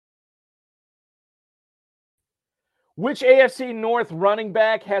Which AFC North running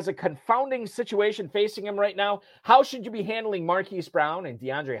back has a confounding situation facing him right now? How should you be handling Marquise Brown and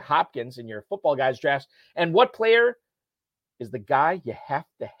DeAndre Hopkins in your Football Guys drafts? And what player is the guy you have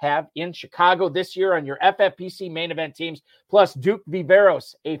to have in Chicago this year on your FFPC main event teams? Plus, Duke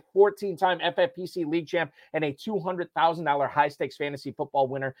Viveros, a 14-time FFPC league champ and a $200,000 high-stakes fantasy football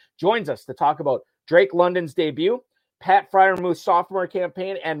winner, joins us to talk about Drake London's debut, Pat Freiermuth's sophomore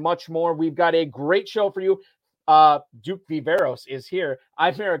campaign, and much more. We've got a great show for you. Duke Viveros is here.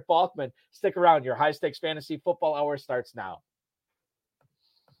 I'm Eric Balkman. Stick around. Your high-stakes fantasy football hour starts now.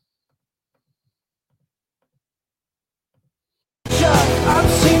 I've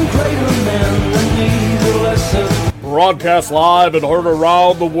seen greater men than me, the lesser. Broadcast live and heard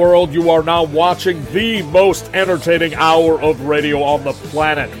around the world, you are now watching the most entertaining hour of radio on the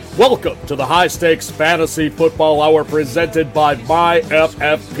planet. Welcome to the High Stakes Fantasy Football Hour presented by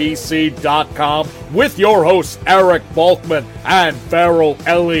MyFFPC.com with your hosts Eric Balkman and Farrell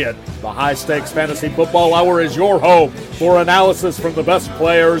Elliott. The High Stakes Fantasy Football Hour is your home for analysis from the best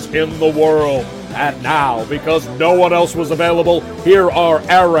players in the world. And now, because no one else was available, here are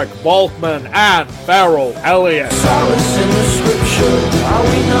Eric Balkman and Farrell Elliott. Solace in the scripture, are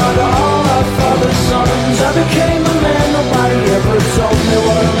we not all our father's sons? I became a man, nobody ever told me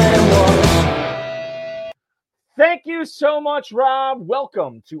what a man was. Thank you so much, Rob.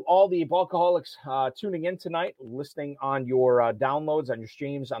 Welcome to all the Balkaholics tuning in tonight, listening on your downloads, on your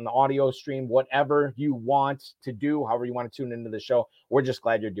streams, on the audio stream, whatever you want to do, however you want to tune into the show. We're just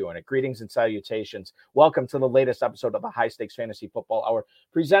glad you're doing it. Greetings and salutations. Welcome to the latest episode of the High Stakes Fantasy Football Hour,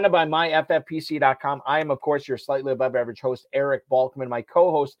 presented by MyFFPC.com. I am, of course, your slightly above average host, Eric Balkman. My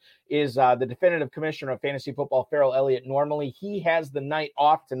co-host is the definitive commissioner of fantasy football, Farrell Elliott. Normally, he has the night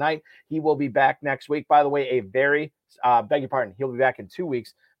off tonight. He will be back next week. By the way, a very, beg your pardon, he'll be back in 2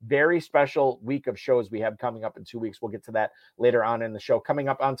 weeks. Very special week of shows we have coming up in 2 weeks. We'll get to that later on in the show. Coming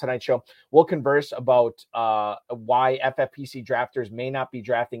up on tonight's show, we'll converse about why FFPC drafters may not be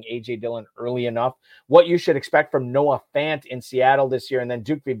drafting A.J. Dillon early enough, what you should expect from Noah Fant in Seattle this year, and then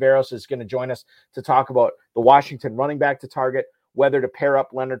Duke Viveros is going to join us to talk about the Washington running back to target, whether to pair up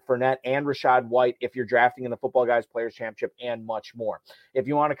Leonard Fournette and Rachaad White if you're drafting in the Football Guys Players Championship, and much more. If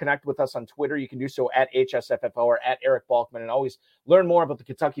you want to connect with us on Twitter, you can do so at HSFFO or at Eric Balkman, and always learn more about the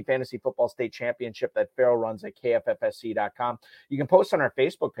Kentucky Fantasy Football State Championship that Farrell runs at KFFSC.com. You can post on our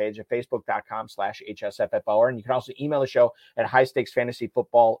Facebook page at facebook.com/HSFFO, and you can also email the show at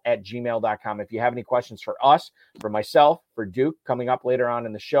highstakesfantasyfootball@gmail.com. If you have any questions for us, for myself, for Duke, coming up later on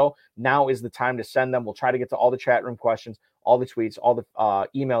in the show, now is the time to send them. We'll try to get to all the chat room questions, all the tweets, all the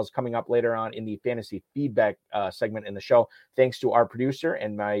emails coming up later on in the fantasy feedback segment in the show. Thanks to our producer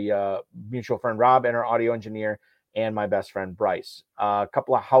and my mutual friend Rob, and our audio engineer, and my best friend Bryce. A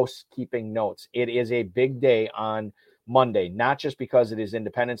couple of housekeeping notes. It is a big day on Monday, not just because it is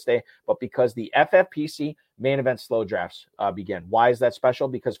Independence Day, but because the FFPC main event slow drafts begin. Why is that special?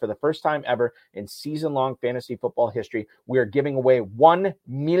 Because for the first time ever in season-long fantasy football history, we are giving away $1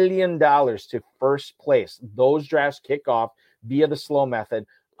 million to first place. Those drafts kick off via the slow method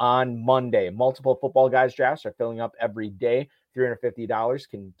on Monday. Multiple Football Guys drafts are filling up every day. $350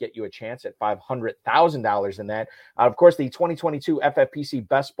 can get you a chance at $500,000 in that. Of course, the 2022 FFPC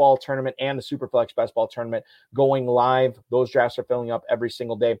Best Ball Tournament and the Superflex Best Ball Tournament going live. Those drafts are filling up every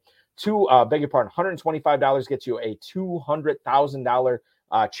single day. $125 gets you a $200,000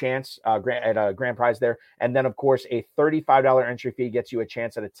 chance at a grand prize there. And then, of course, a $35 entry fee gets you a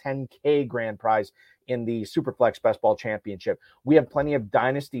chance at a $10K grand prize in the Superflex Best Ball Championship. We have plenty of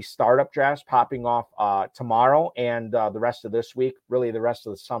Dynasty startup drafts popping off tomorrow and the rest of this week, really the rest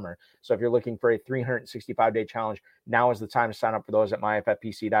of the summer. So if you're looking for a 365-day challenge, now is the time to sign up for those at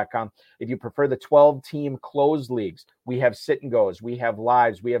myffpc.com. If you prefer the 12-team closed leagues, we have sit and goes, we have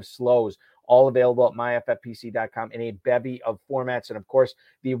lives, we have slows, all available at myffpc.com in a bevy of formats. And of course,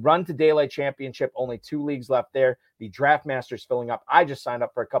 the Run to Daylight Championship, only 2 leagues left there. The Draft Masters filling up. I just signed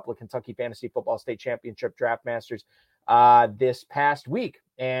up for a couple of Kentucky Fantasy Football State Championship Draft Masters this past week,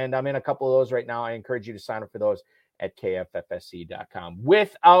 and I'm in a couple of those right now. I encourage you to sign up for those at kffsc.com.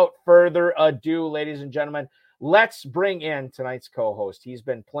 Without further ado, ladies and gentlemen, let's bring in tonight's co-host. He's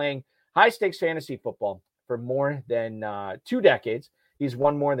been playing high-stakes fantasy football for more than 2 decades. He's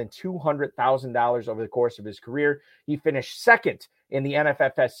won more than $200,000 over the course of his career. He finished second in the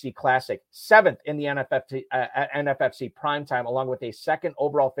NFFC Classic, 7th in the NFFC Primetime, along with a second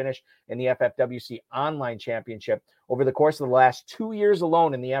overall finish in the FFWC Online Championship. Over the course of the last 2 years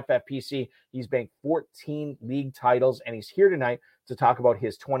alone in the FFPC, he's banked 14 league titles, and he's here tonight to talk about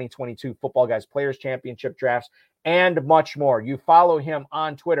his 2022 Football Guys Players Championship drafts and much more. You follow him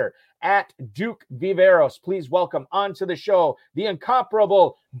on Twitter at Duke Viveros. Please welcome onto the show the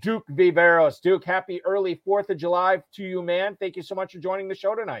incomparable Duke Viveros. Duke, happy early 4th of July to you, man. Thank you so much for joining the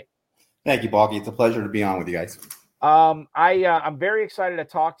show tonight. Thank you, Balky. It's a pleasure to be on with you guys. I'm very excited to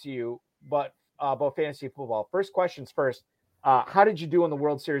talk to you, but about fantasy football. First questions first. How did you do in the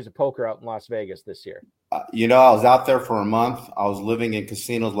World Series of Poker out in Las Vegas this year? I was out there for a month. I was living in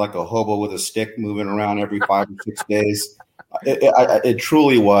casinos like a hobo with a stick, moving around every 5 or 6 days. It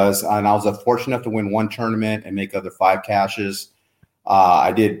truly was. And I was fortunate enough to win one tournament and make other 5 cashes.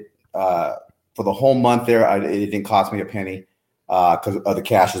 I did for the whole month there. It didn't cost me a penny because of the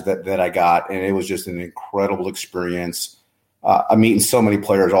cashes that I got. And it was just an incredible experience. I'm meeting so many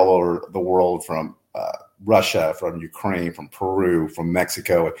players all over the world, from Russia, from Ukraine, from Peru, from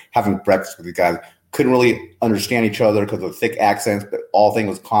Mexico, having breakfast with the guys. Couldn't really understand each other because of thick accents, but all thing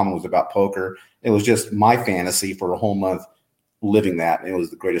was common was about poker. It was just my fantasy for a whole month living that. And it was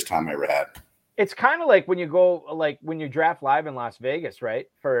the greatest time I ever had. It's kind of like when you draft live in Las Vegas, right?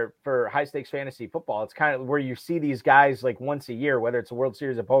 For high stakes fantasy football, it's kind of where you see these guys like once a year, whether it's a World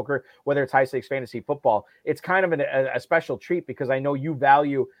Series of Poker, whether it's high stakes fantasy football. It's kind of a special treat because I know you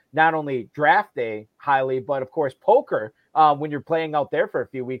value not only draft day highly, but of course poker when you're playing out there for a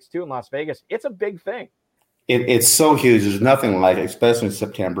few weeks too in Las Vegas. It's a big thing. It's so huge. There's nothing like it, especially in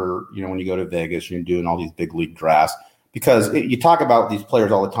September, when you go to Vegas, you're doing all these big league drafts. Because you talk about these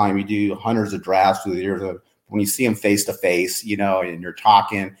players all the time. You do hundreds of drafts through the years. When you see them face to face, and you're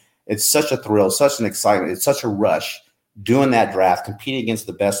talking, it's such a thrill, such an excitement. It's such a rush doing that draft, competing against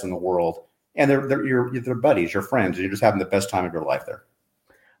the best in the world. And they're buddies, your friends. You're just having the best time of your life there.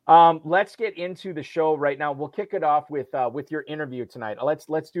 Let's get into the show right now. We'll kick it off with your interview tonight.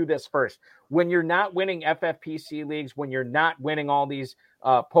 Let's do this first. When you're not winning FFPC leagues, when you're not winning all these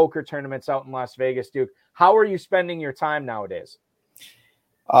poker tournaments out in Las Vegas, Duke, how are you spending your time nowadays?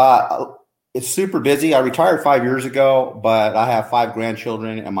 It's super busy. I retired 5 years ago, but I have 5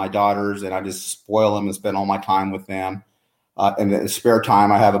 grandchildren and my daughters, and I just spoil them and spend all my time with them. In the spare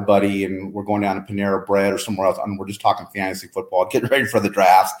time, I have a buddy, and we're going down to Panera Bread or somewhere else, and we're just talking fantasy football, getting ready for the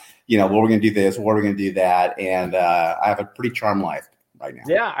drafts. What we're going to do this, what we're going to do that, and I have a pretty charmed life right now.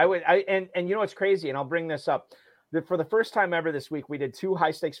 Yeah, I would. And it's crazy, and I'll bring this up. For the first time ever this week, we did 2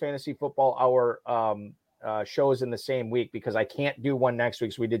 high stakes fantasy football hour shows in the same week because I can't do one next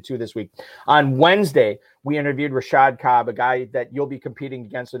week. So we did 2 this week. On Wednesday, we interviewed Rashad Cobb, a guy that you'll be competing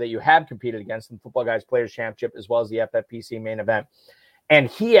against or that you have competed against in the Football Guys Players Championship, as well as the FFPC main event. And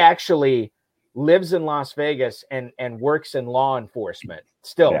he actually lives in Las Vegas and works in law enforcement.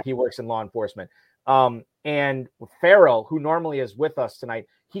 Still, yeah. He works in law enforcement. And Farrell, who normally is with us tonight,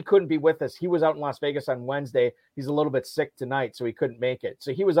 he couldn't be with us. He was out in Las Vegas on Wednesday. He's a little bit sick tonight, so he couldn't make it.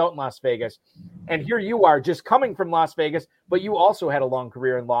 So he was out in Las Vegas. And here you are just coming from Las Vegas, but you also had a long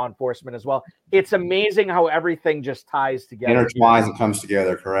career in law enforcement as well. It's amazing how everything just ties together. Intertwines and comes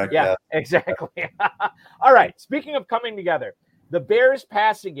together, correct? Yeah. Exactly. All right. Speaking of coming together, the Bears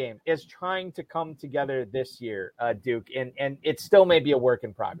passing game is trying to come together this year, Duke, and it still may be a work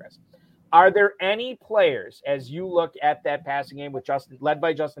in progress. Are there any players, as you look at that passing game with led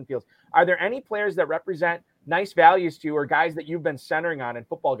by Justin Fields, are there any players that represent nice values to you or guys that you've been centering on in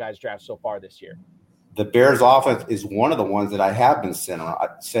Football Guys drafts so far this year? The Bears offense is one of the ones that I have been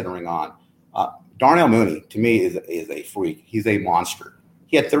centering on. Darnell Mooney, to me, is a freak. He's a monster.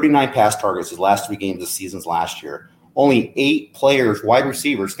 He had 39 pass targets his last 3 games of seasons last year. Only 8 players, wide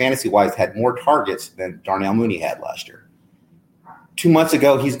receivers, fantasy-wise, had more targets than Darnell Mooney had last year. 2 months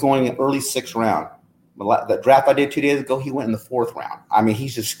ago, he's going in early 6th round. The draft I did 2 days ago, he went in the 4th round. I mean,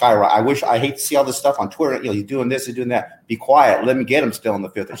 he's just skyrocketing. I hate to see all this stuff on Twitter. He's doing this, he's doing that. Be quiet. Let me get him still in the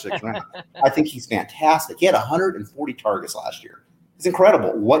 5th or 6th round. I think he's fantastic. He had 140 targets last year. It's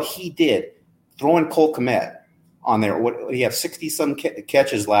incredible what he did throwing Cole Kmet on there. He had 60-some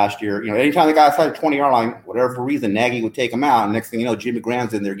catches last year. Anytime the guy outside the 20-yard line, whatever for reason, Nagy would take him out. And next thing you know, Jimmy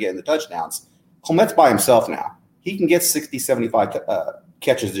Graham's in there getting the touchdowns. Komet's by himself now. He can get 60, 75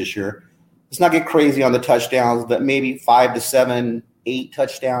 catches this year. Let's not get crazy on the touchdowns, but maybe 5 to 7, 8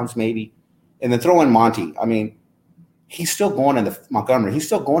 touchdowns maybe. And then throw in Monty. I mean, he's still going in Montgomery. He's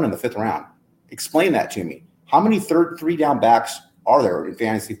still going in the 5th round. Explain that to me. How many 3-down backs are there in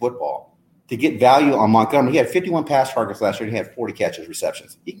fantasy football? To get value on Montgomery, he had 51 pass targets last year, and he had 40 catches,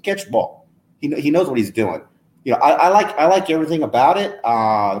 receptions. He can catch the ball. He knows what he's doing. I like everything about it.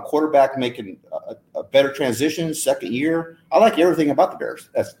 The quarterback making a better transition, second year. I like everything about the Bears.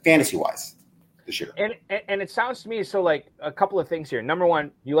 That's fantasy-wise. this year. And it sounds to me, so like a couple of things here. Number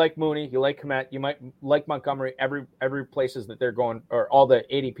one, you like Mooney, you like Kmet, you might like Montgomery, every places that they're going, or all the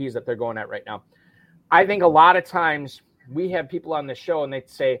ADPs that they're going at right now. I think a lot of times we have people on this show and they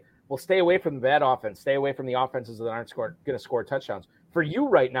say, well, stay away from that offense, stay away from the offenses that aren't going to score touchdowns. For you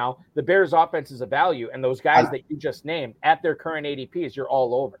right now, the Bears offense is a value, and those guys that you just named at their current ADPs, you're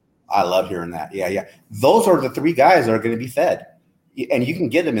all over. I love hearing that. Yeah. Those are the three guys that are going to be fed. And you can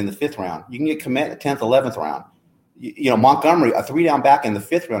get them in the 5th round. You can get Kmet in the 10th, 11th round. Montgomery, a 3-down back in the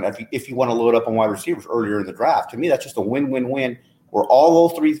 5th round if you want to load up on wide receivers earlier in the draft. To me, that's just a win-win-win where all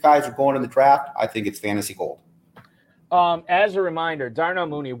those three guys are going in the draft. I think it's fantasy gold. As a reminder, Darnell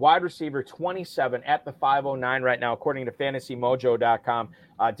Mooney, wide receiver 27 at the 509 right now, according to FantasyMojo.com.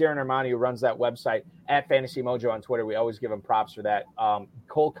 Darren Armani, who runs that website, at Fantasy Mojo on Twitter. We always give him props for that.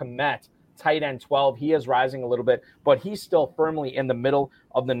 Cole Kmet, tight end 12. He is rising a little bit, but he's still firmly in the middle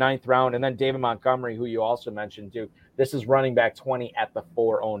of the 9th round. And then David Montgomery, who you also mentioned, Duke. This is running back 20 at the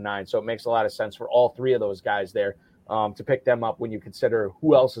 409. So it makes a lot of sense for all three of those guys there to pick them up when you consider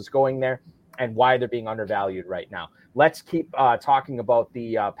who else is going there and why they're being undervalued right now. Let's keep talking about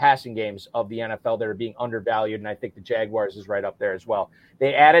the passing games of the NFL that are being undervalued, and I think the Jaguars is right up there as well.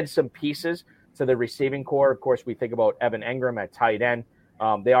 They added some pieces to the receiving core. Of course, we think about Evan Engram at tight end.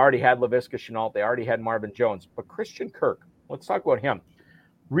 They already had Laviska Shenault. They already had Marvin Jones. But Christian Kirk, let's talk about him.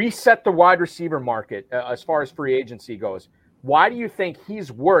 Reset the wide receiver market as far as free agency goes. Why do you think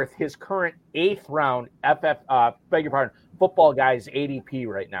he's worth his current 8th round football guy's ADP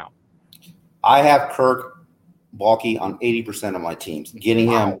right now? I have Kirk Balky on 80% of my teams, getting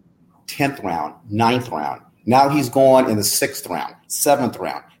him 10th round, 9th round. Now he's going in the 6th round, 7th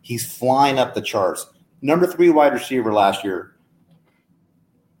round. He's flying up the charts. Number 3 wide receiver last year,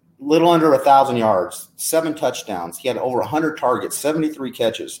 little under 1,000 yards, 7 touchdowns. He had over 100 targets, 73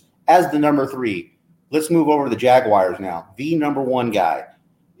 catches. As the number 3, let's move over to the Jaguars now. The number 1 guy.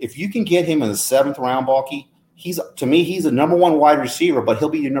 If you can get him in the 7th round, Balky, he's a number 1 wide receiver, but he'll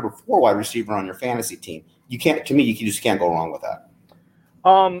be your number 4 wide receiver on your fantasy team. You just can't go wrong with that.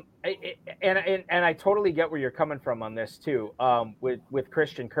 And I totally get where you're coming from on this too. With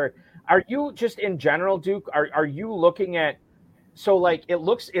Christian Kirk, are you just in general, Duke? Are you looking at? So like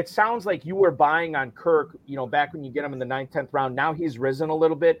it sounds like you were buying on Kirk, back when you get him in the 9th, 10th round. Now he's risen a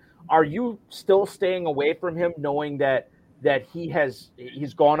little bit. Are you still staying away from him, knowing that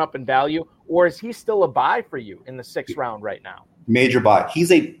he's gone up in value, or is he still a buy for you in the 6th round right now? Major buy. He's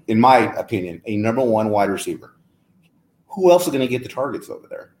in my opinion, a number 1 wide receiver. Who else is going to get the targets over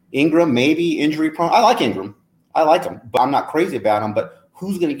there? Ingram, maybe injury prone. I like Ingram. I like him, but I'm not crazy about him. But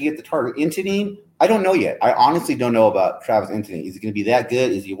who's going to get the target? Etienne? I don't know yet. I honestly don't know about Travis Etienne. Is he going to be that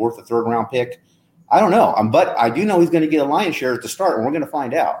good? Is he worth a 3rd round pick? I don't know. But I do know he's going to get a lion's share at the start, and we're going to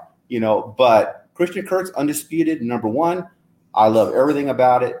find out. But Christian Kirk's undisputed number 1. I love everything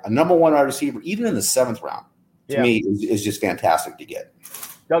about it. A number 1 wide receiver, even in the 7th round. To me, is just fantastic to get.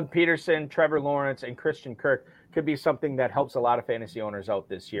 Doug Peterson, Trevor Lawrence, and Christian Kirk could be something that helps a lot of fantasy owners out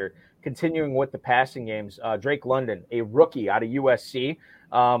this year. Continuing with the passing games, Drake London, a rookie out of USC,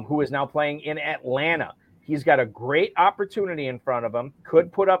 who is now playing in Atlanta. He's got a great opportunity in front of him,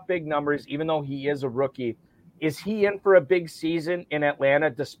 could put up big numbers, even though he is a rookie. Is he in for a big season in Atlanta,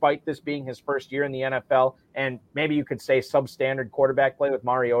 despite this being his first year in the NFL? And maybe you could say substandard quarterback play with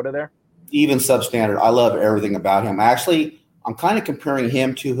Mariota there? Even substandard. I love everything about him. Actually, I'm kind of comparing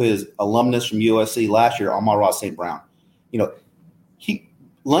him to his alumnus from USC last year, Amon-Ra St. Brown.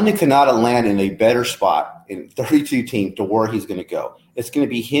 London cannot land in a better spot in 32 team to where he's going to go. It's going to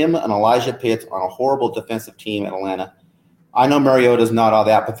be him and Elijah Pitts on a horrible defensive team in Atlanta. I know Mariota's not all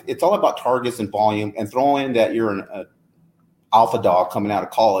that, but it's all about targets and volume and throwing that you're an alpha dog coming out of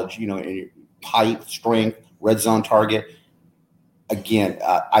college, in your height, strength, red zone target. Again,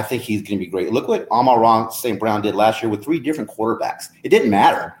 I think he's going to be great. Look what Amon-Ra St. Brown did last year with 3 different quarterbacks. It didn't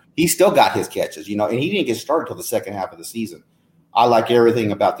matter. He still got his catches, and he didn't get started until the second half of the season. I like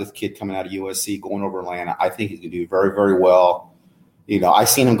everything about this kid coming out of USC, going over Atlanta. I think he's going to do very, very well. I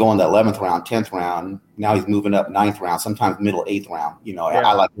seen him go in the 11th round, 10th round. Now he's moving up 9th round, sometimes middle 8th round.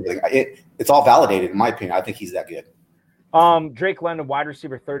 I like everything. It's all validated, in my opinion. I think he's that good. Drake London, wide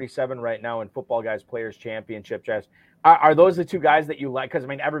receiver 37 right now in Football Guys Players Championship, Jess. Are those the 2 guys that you like? Because,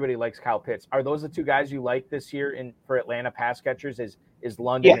 everybody likes Kyle Pitts. Are those the 2 guys you like this year for Atlanta pass catchers? Is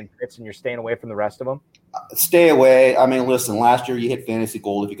London and Pitts, and you're staying away from the rest of them? Stay away. Listen, last year you hit fantasy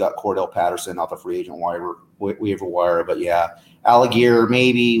gold if you got Cordell Patterson off the free agent waiver wire. But, Alligator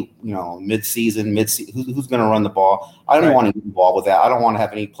maybe, mid-season. Who's going to run the ball? I don't even want to get involved with that. I don't want to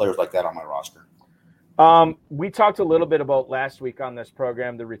have any players like that on my roster. We talked a little bit about last week on this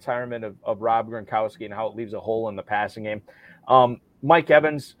program, the retirement of Rob Gronkowski and how it leaves a hole in the passing game. Mike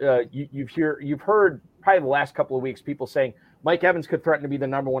Evans, you've heard probably the last couple of weeks people saying Mike Evans could threaten to be the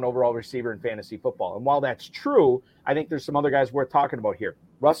number one overall receiver in fantasy football. And while that's true, I think there's some other guys worth talking about here.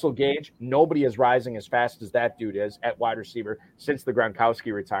 Russell Gage, nobody is rising as fast as that dude is at wide receiver since the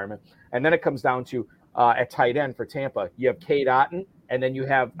Gronkowski retirement. And then it comes down to at tight end for Tampa, you have Cade Otton, and then you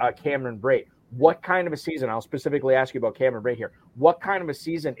have Cameron Brate. What kind of a season, I'll specifically ask you about Cameron Brate here, what kind of a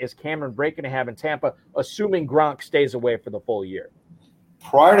season is Cameron Brate going to have in Tampa, assuming Gronk stays away for the full year?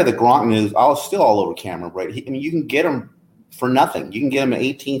 Prior to the Gronk news, I was still all over Cameron Brate. I mean, you can get him for nothing. You can get him an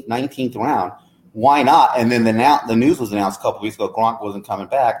 18th, 19th round. Why not? And then the news was announced a couple weeks ago, Gronk wasn't coming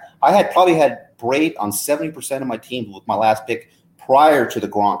back. I had probably had Brate on 70% of my teams with my last pick prior to the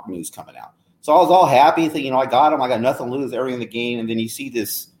Gronk news coming out. So I was all happy, thinking, I got him. I got nothing to lose, everything in the game. And then you see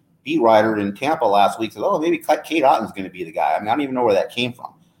this beat writer in Tampa last week said, maybe Cade Otton's going to be the guy. I mean, I don't even know where that came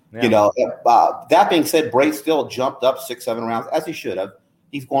from. Yeah. That being said, Brate still jumped up 6-7 rounds, as he should have.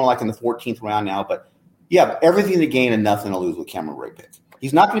 He's going like in the 14th round now. But, yeah, everything to gain and nothing to lose with Cameron Brate pick.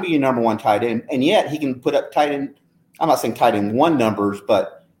 He's not going to be your number one tight end, and yet he can put up tight end. I'm not saying tight end one numbers,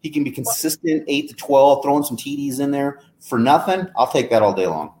 but he can be consistent 8 to 12, throwing some TDs in there for nothing. I'll take that all day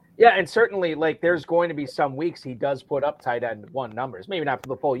long. Yeah, and certainly, there's going to be some weeks he does put up tight end one numbers. Maybe not for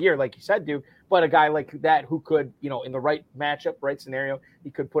the full year, like you said, Duke, but a guy like that who could, in the right matchup, right scenario,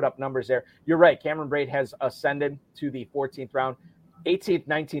 he could put up numbers there. You're right. Cameron Brate has ascended to the 14th round. 18th,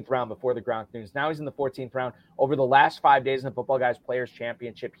 19th round before the Gronk news. Now he's in the 14th round. Over the last 5 days in the Football Guys Players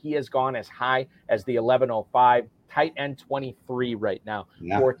Championship, he has gone as high as the 1105, tight end 23 right now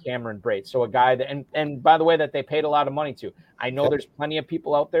for Cameron Brate. So a guy that, and by the way, that they paid a lot of money to. I know there's plenty of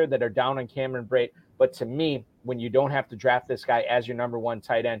people out there that are down on Cameron Brate, but to me, when you don't have to draft this guy as your number one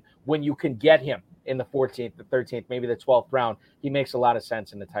tight end, when you can get him in the 14th, the 13th, maybe the 12th round, he makes a lot of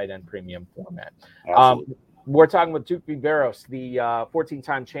sense in the tight end premium format. We're talking with Duke Viveros, the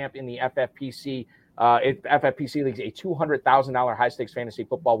 14-time champ in the FFPC. FFPC League's a $200,000 high-stakes fantasy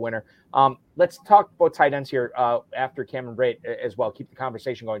football winner. Let's talk about tight ends here after Cameron Brate as well. Keep the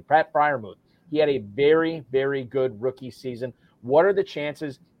conversation going. Pat Freiermuth, he had a very, very good rookie season. What are the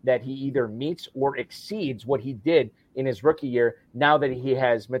chances that he either meets or exceeds what he did in his rookie year now that he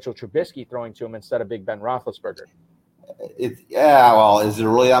has Mitchell Trubisky throwing to him instead of Big Ben Roethlisberger? Is it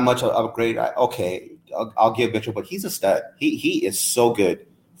really that much of a upgrade? Okay, I'll give Mitchell, but he's a stud. He is so good.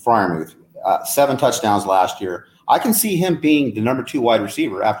 Freiermuth, 7 touchdowns last year. I can see him being the number 2 wide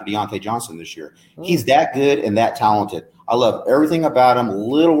receiver after Deontay Johnson this year. He's that good and that talented. I love everything about him. A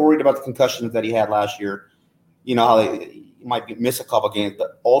little worried about the concussions that he had last year. You know how he might miss a couple games,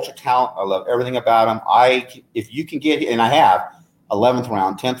 but ultra talent. I love everything about him. If you can get, and I have 11th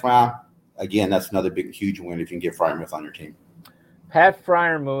round, 10th round. Again, that's another big, huge win if you can get Freiermuth on your team. Pat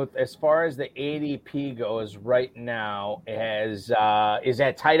Freiermuth, as far as the ADP goes right now, is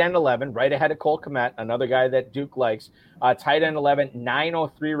at tight end 11, right ahead of Cole Kmet, another guy that Duke likes. Tight end 11,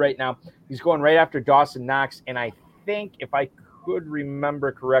 903 right now. He's going right after Dawson Knox, and I think, if I could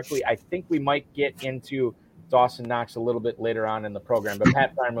remember correctly, I think we might get into Dawson Knox a little bit later on in the program. But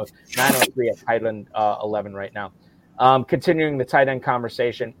Pat Freiermuth, 903 at tight end 11 right now. Continuing the tight end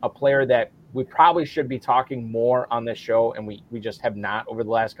conversation, a player that we probably should be talking more on this show, and we just have not over the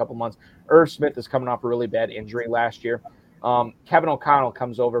last couple months. Irv Smith is coming off a really bad injury last year. Kevin O'Connell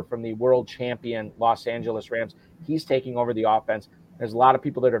comes over from the world champion Los Angeles Rams. He's taking over the offense. There's a lot of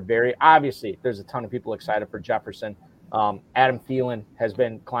people that are obviously, there's a ton of people excited for Jefferson. Adam Thielen has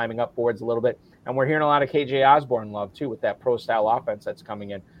been climbing up boards a little bit, and we're hearing a lot of KJ Osborne love, too, with that pro-style offense that's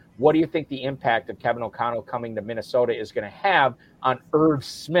coming in. What do you think the impact of Kevin O'Connell coming to Minnesota is going to have on Irv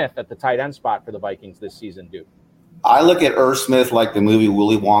Smith at the tight end spot for the Vikings this season, Duke? I look at Irv Smith like the movie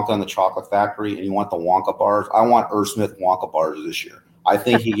Willy Wonka and the Chocolate Factory, and you want the Wonka bars. I want Irv Smith Wonka bars this year. I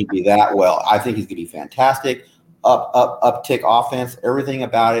think he can be that well. I think he's going to be fantastic. Uptick offense, everything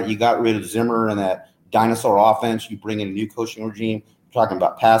about it. You got rid of Zimmer and that dinosaur offense. You bring in a new coaching regime. You're talking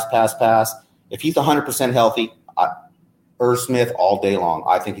about pass. If he's 100% healthy, Irv Smith all day long.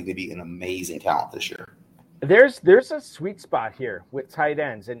 I think he could be an amazing talent this year. There's a sweet spot here with tight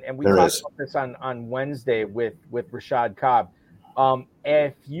ends, and we talked about this on Wednesday with Rashad Cobb.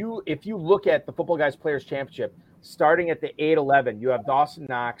 If you look at the Football Guys Players Championship, starting at the 8-11, you have Dawson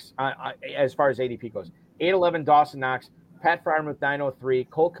Knox as far as ADP goes. 8-11 Dawson Knox, Pat Freiermuth 903,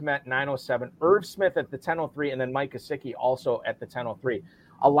 Cole Kmet 907, Irv Smith at the 1003, and then Mike Gesicki also at the 1003.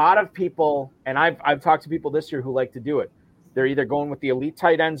 A lot of people, and I've talked to people this year who like to do it. They're either going with the elite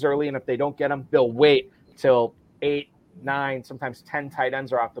tight ends early, and if they don't get them, they'll wait till 8, 9, sometimes 10 tight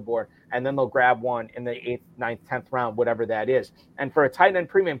ends are off the board, and then they'll grab one in the 8th, 9th, 10th round, whatever that is. And for a tight end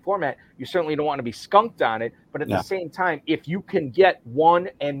premium format, you certainly don't want to be skunked on it, but at the same time, if you can get one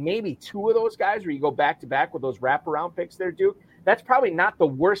and maybe two of those guys where you go back to back with those wraparound picks there, Duke, that's probably not the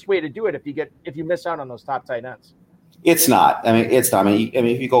worst way to do it if you miss out on those top tight ends. It's not. I mean, it's not. I mean,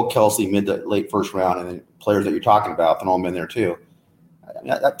 if you go Kelsey mid to late first round, and then players that you're talking about, throw them in there too.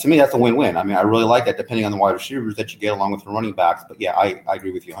 To me, that's a win-win. I mean, I really like that, depending on the wide receivers that you get along with the running backs. But yeah, I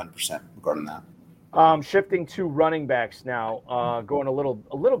agree with you 100% regarding that. Shifting to running backs now, going a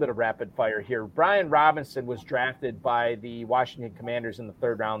little bit of rapid fire here. Brian Robinson was drafted by the Washington Commanders in the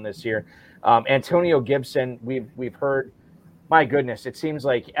 3rd round this year. Antonio Gibson, we've heard. My goodness, it seems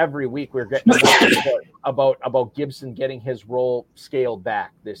like every week we're getting about Gibson getting his role scaled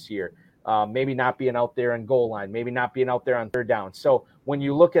back this year. Maybe not being out there in goal line, maybe not being out there on 3rd down. So when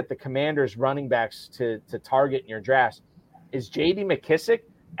you look at the Commanders running backs to target in your drafts, is J.D. McKissic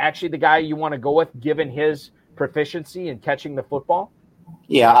actually the guy you want to go with given his proficiency in catching the football?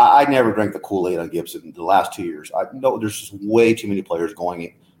 Yeah, I never drank the Kool-Aid on Gibson the last 2 years. I know there's just way too many players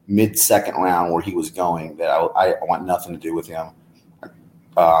going mid-second round where he was going that I want nothing to do with him.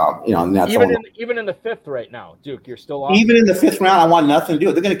 Even in the 5th right now, Duke, you're still off. Even in the 5th round, I want nothing to do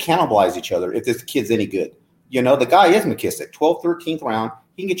with it. They're going to cannibalize each other if this kid's any good. The guy is McKissic, 12th, 13th round.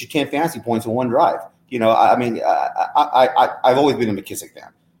 He can get you 10 fantasy points in one drive. I've always been a McKissic fan.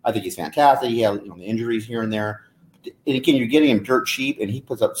 I think he's fantastic. He had the injuries here and there. And again, you're getting him dirt cheap, and he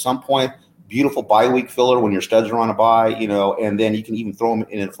puts up some point beautiful bye week filler when your studs are on a bye, and then you can even throw him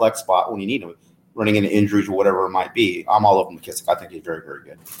in a flex spot when you need him, running into injuries or whatever it might be. I'm all over McKissic. I think he's very, very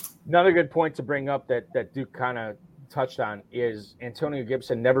good. Another good point to bring up that Duke kind of touched on is Antonio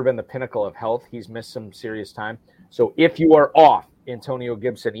Gibson never been the pinnacle of health. He's missed some serious time. So if you are off Antonio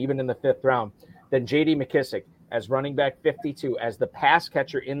Gibson, even in the 5th round, then J.D. McKissic as running back 52, as the pass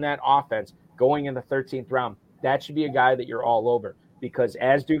catcher in that offense going in the 13th round, that should be a guy that you're all over. Because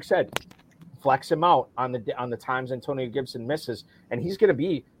as Duke said, flex him out on the times Antonio Gibson misses, and he's going to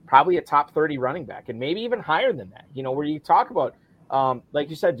be probably a top 30 running back and maybe even higher than that. Where you talk about, like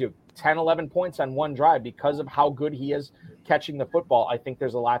you said, Duke, 10, 11 points on one drive because of how good he is catching the football. I think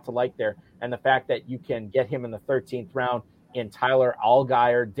there's a lot to like there. And the fact that you can get him in the 13th round in Tyler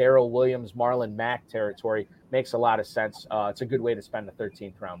Allgeier, Darrell Williams, Marlon Mack territory makes a lot of sense. It's a good way to spend a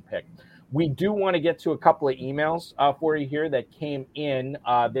 13th round pick. We do want to get to a couple of emails for you here that came in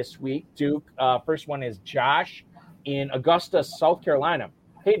this week, Duke. First one is Josh in Augusta, South Carolina.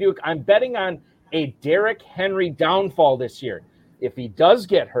 Hey, Duke, I'm betting on a Derrick Henry downfall this year. If he does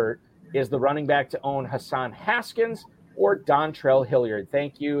get hurt, is the running back to own Hassan Haskins or Dontrell Hilliard?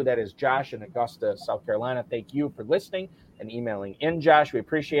 Thank you. That is Josh in Augusta, South Carolina. Thank you for listening and emailing in, Josh. We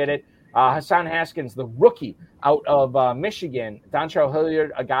appreciate it. Hassan Haskins, the rookie out of Michigan. Dontrell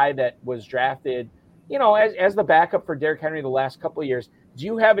Hilliard, a guy that was drafted, as the backup for Derrick Henry the last couple of years. Do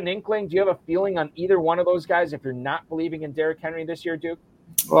you have an inkling? Do you have a feeling on either one of those guys if you're not believing in Derrick Henry this year, Duke?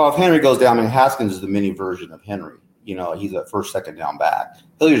 Well, if Henry goes down, Haskins is the mini version of Henry. He's a first, second down back.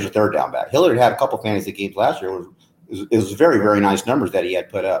 Hilliard's a 3rd down back. Hilliard had a couple fantasy games last year. It was very, very nice numbers that he had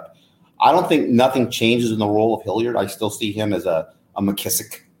put up. I don't think nothing changes in the role of Hilliard. I still see him as a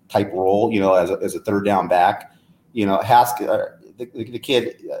McKissic type role, as a 3rd down back. Haskins, the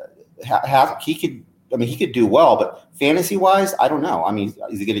kid, he could do well, but fantasy wise, I don't know.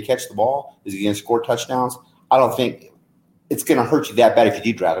 Is he going to catch the ball? Is he going to score touchdowns? I don't think it's going to hurt you that bad if you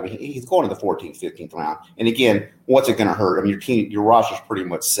do draft him. He's going to the 14th, 15th round. And again, what's it going to hurt? Your roster's pretty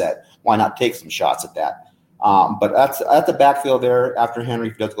much set. Why not take some shots at that? But that's at the backfield there after Henry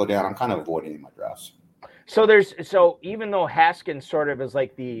does go down. I'm kind of avoiding in my drafts. So even though Haskins sort of is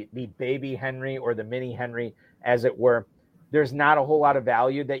like the baby Henry or the mini Henry, as it were, there's not a whole lot of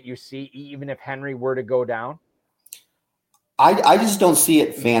value that you see even if Henry were to go down? I just don't see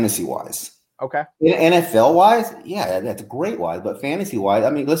it fantasy-wise. Okay. NFL-wise, yeah, that's great-wise. But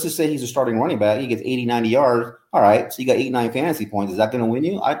fantasy-wise, let's just say he's a starting running back. He gets 80, 90 yards. All right, so you got 8-9 fantasy points. Is that going to win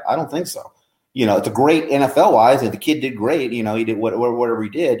you? I don't think so. It's a great NFL-wise. And the kid did great. He did whatever he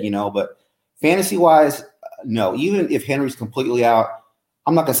did, but fantasy-wise, no. Even if Henry's completely out,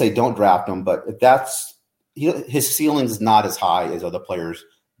 I'm not going to say don't draft him, but his ceiling is not as high as other players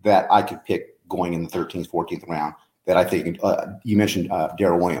that I could pick going in the 13th, 14th round that I think you mentioned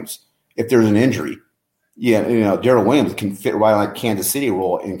Darrell Williams. If there's an injury, Darrell Williams can fit right like Kansas City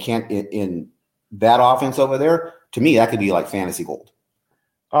role and can't in that offense over there. To me, that could be like fantasy gold.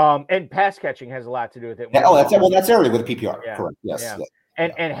 And pass catching has a lot to do with it. That's everything with PPR. Yeah. Correct. Yes. Yeah.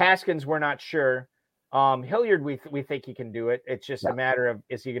 Yeah. And Haskins, we're not sure. Hilliard, we think he can do it. It's just a matter of,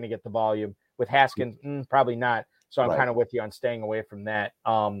 is he going to get the volume? With Haskins, probably not. So I'm Right. kind of with you on staying away from that.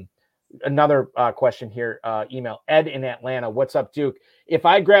 Another question here, email Ed in Atlanta. What's up, Duke? If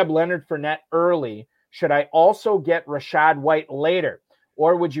I grab Leonard Fournette early, should I also get Rachaad White later?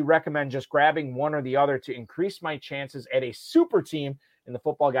 Or would you recommend just grabbing one or the other to increase my chances at a super team in the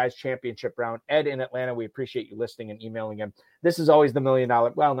Football Guys Championship round? Ed in Atlanta, we appreciate you listening and emailing him. This is always the $1 million,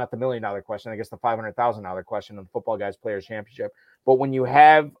 well, not the $1 million question, I guess the $500,000 question on the Football Guys Players Championship. But when you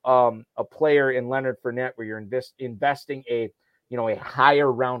have a player in Leonard Fournette where you're investing a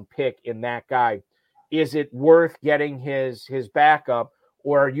higher round pick in that guy, is it worth getting his backup?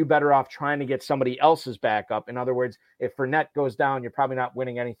 Or are you better off trying to get somebody else's backup? In other words, if Fournette goes down, you're probably not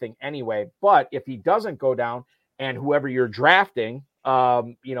winning anything anyway. But if he doesn't go down and whoever you're drafting,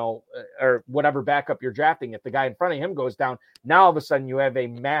 or whatever backup you're drafting, if the guy in front of him goes down, now all of a sudden you have a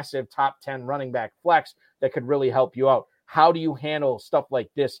massive top 10 running back flex that could really help you out. How do you handle stuff like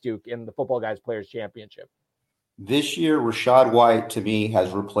this, Duke, in the Football Guys Players Championship? This year, Rachaad White, to me,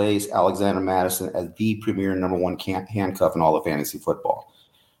 has replaced Alexander Mattison as the premier number one handcuff in all of fantasy football.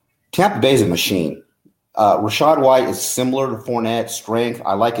 Tampa Bay is a machine. Rachaad White is similar to Fournette's strength.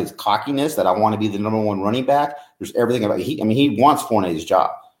 I like his cockiness that I want to be the number one running back. There's everything about he wants Fournette's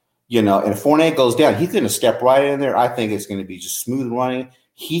job. And if Fournette goes down, he's going to step right in there. I think it's going to be just smooth running.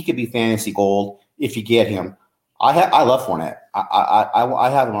 He could be fantasy gold if you get him. I love Fournette. I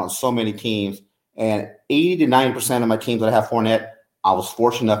have him on so many teams, and 80 to 90% of my teams that I have Fournette, I was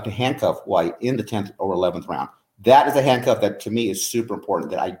fortunate enough to handcuff White in the 10th or 11th round. That is a handcuff that to me is super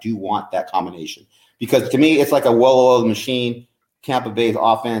important, that I do want that combination. Because to me, it's like a well-oiled machine. Tampa Bay's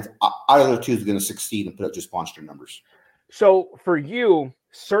offense, either of the two is going to succeed and put up just monster numbers. So for you,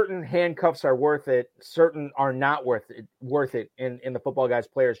 certain handcuffs are worth it, certain are not worth it in the Football Guys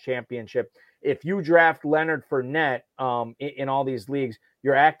Players Championship. If you draft Leonard Fournette in all these leagues,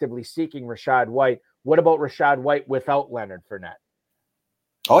 you're actively seeking Rachaad White. What about Rachaad White without Leonard Fournette?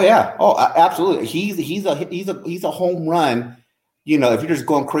 Oh yeah, absolutely. He's a home run. If you're just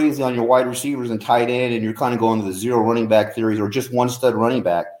going crazy on your wide receivers and tight end, and you're kind of going to the zero running back theories or just one stud running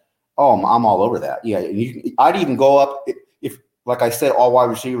back, I'm all over that. Yeah, I'd even go up if, like I said, all wide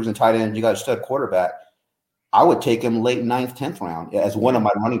receivers and tight end, you got a stud quarterback. I would take him late 9th, 10th round as one of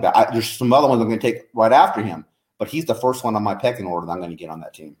my running back. There's some other ones I'm going to take right after him, but he's the first one on my pecking order that I'm going to get on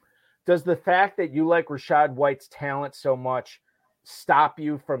that team. Does the fact that you like Rachaad White's talent so much stop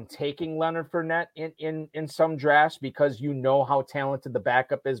you from taking Leonard Fournette in some drafts because you know how talented the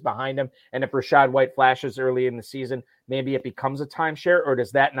backup is behind him? And if Rachaad White flashes early in the season, maybe it becomes a timeshare, or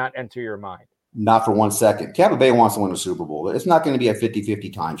does that not enter your mind? Not for 1 second. Tampa Bay wants to win a Super Bowl. It's not going to be a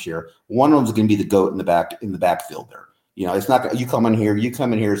 50-50 timeshare. One of them is going to be the GOAT in the backfield there. It's not you come in here. It's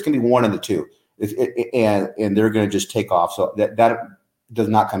going to be one of the two. And they're going to just take off. So that does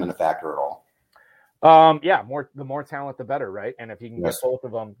not come into factor at all. The more talent, the better, right? And if you can get both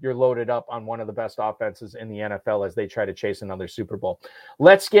of them, you're loaded up on one of the best offenses in the NFL as they try to chase another Super Bowl.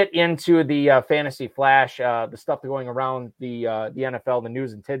 Let's get into the fantasy flash, the stuff going around the NFL, the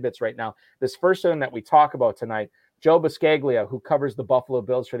news and tidbits right now. This first one that we talk about tonight, Joe Buscaglia, who covers the Buffalo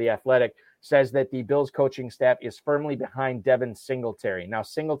Bills for The Athletic, says that the Bills coaching staff is firmly behind Devin Singletary. Now,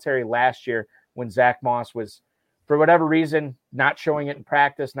 Singletary last year, when Zach Moss was, for whatever reason, not showing it in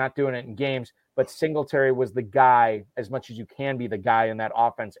practice, not doing it in games, but Singletary was the guy, as much as you can be the guy in that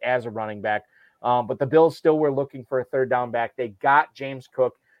offense as a running back. But the Bills still were looking for a third down back. They got James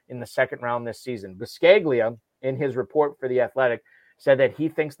Cook in the second round this season. Buscaglia, in his report for The Athletic, said that he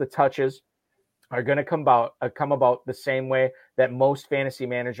thinks the touches are going to come about the same way that most fantasy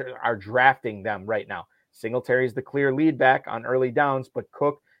managers are drafting them right now. Singletary is the clear lead back on early downs, but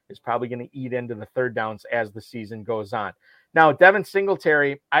Cook is probably going to eat into the third downs as the season goes on. Now, Devin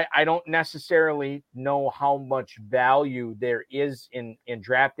Singletary, I don't necessarily know how much value there is in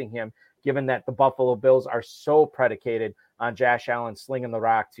drafting him, given that the Buffalo Bills are so predicated on Josh Allen slinging the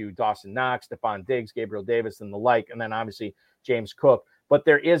rock to Dawson Knox, Stephon Diggs, Gabriel Davis, and the like, and then obviously James Cook. But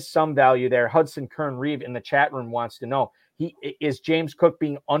there is some value there. Hudson Kern-Reeve in the chat room wants to know, is James Cook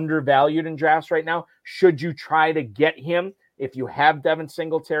being undervalued in drafts right now? Should you try to get him if you have Devin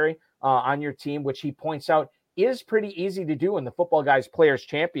Singletary on your team, which he points out is pretty easy to do in the Football Guys Players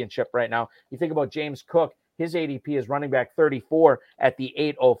Championship right now. You think about James Cook, his ADP is running back 34 at the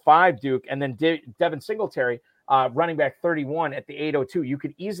 805, Duke, and then Devin Singletary, running back 31 at the 802. You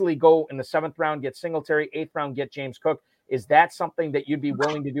could easily go in the 7th round, get Singletary, 8th round, get James Cook. Is that something that you'd be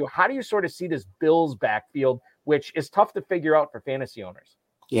willing to do? How do you sort of see this Bills backfield, which is tough to figure out for fantasy owners?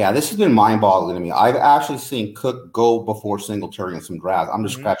 Yeah, this has been mind-boggling to me. I've actually seen Cook go before Singletary in some drafts. I'm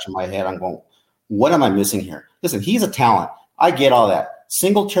just scratching my head. I'm going, what am I missing here? Listen, he's a talent. I get all that.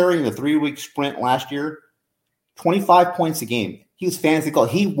 Singletary in the 3-week sprint last year, 25 points a game. He was fantasy gold.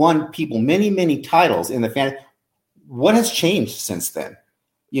 He won people many, many titles in the fan. What has changed since then?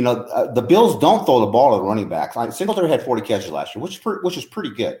 The Bills don't throw the ball to the running backs. Singletary had 40 catches last year, which is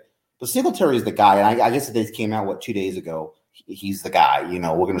pretty good. But Singletary is the guy, and I guess they came out 2 days ago. He's the guy. We're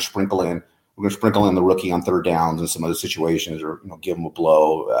going to sprinkle in the rookie on third downs and some other situations, or give him a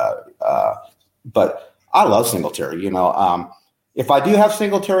blow. But I love Singletary. If I do have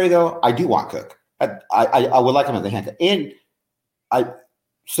Singletary though, I do want Cook. I would like him at the hand. And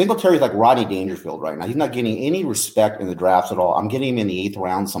Singletary is like Rodney Dangerfield right now. He's not getting any respect in the drafts at all. I'm getting him in the 8th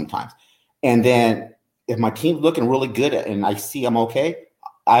round sometimes. And then if my team's looking really good and I see I'm okay,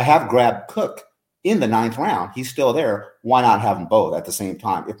 I have grabbed Cook in the 9th round. He's still there. Why not have them both at the same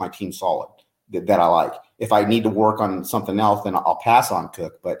time if my team's solid that I like? If I need to work on something else, then I'll pass on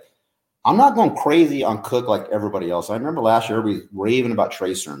Cook. But I'm not going crazy on Cook like everybody else. I remember last year everybody was raving about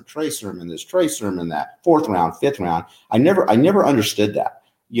Trey Sermon this, Trey Sermon that, 4th round, 5th round. I never understood that.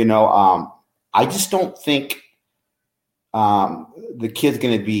 I just don't think the kid's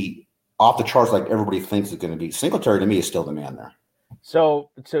going to be off the charts like everybody thinks it's going to be. Singletary to me is still the man there.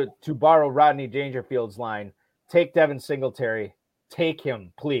 So to borrow Rodney Dangerfield's line, take Devin Singletary, take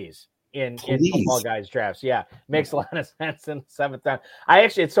him, please. In football guys drafts. Yeah. Makes a lot of sense in the 7th round.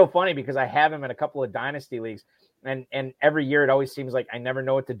 It's so funny because I have him in a couple of dynasty leagues and every year it always seems like I never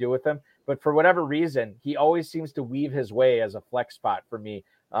know what to do with him, but for whatever reason, he always seems to weave his way as a flex spot for me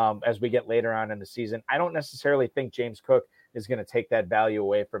as we get later on in the season. I don't necessarily think James Cook is going to take that value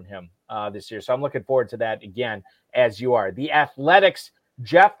away from him this year. So I'm looking forward to that again, as you are. The Athletics,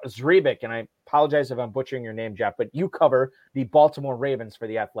 Jeff Zrebic, and I apologize if I'm butchering your name, Jeff, but you cover the Baltimore Ravens for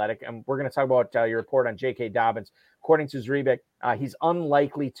the Athletic, and we're going to talk about your report on J.K. Dobbins. According to Zrebic, he's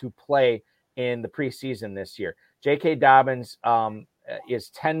unlikely to play in the preseason this year. J.K. Dobbins is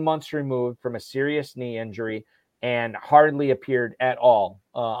 10 months removed from a serious knee injury and hardly appeared at all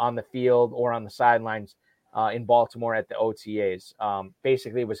on the field or on the sidelines in Baltimore at the OTAs.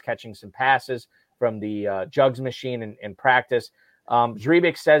 Basically was catching some passes from the jugs machine in practice.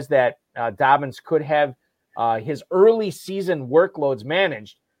 Zrebic says that Dobbins could have his early season workloads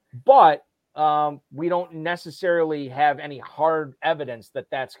managed, but we don't necessarily have any hard evidence that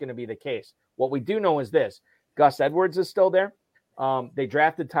that's going to be the case. What we do know is this: Gus Edwards is still there. They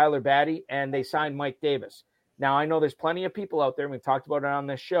drafted Tyler Batty and they signed Mike Davis. Now, I know there's plenty of people out there, and we've talked about it on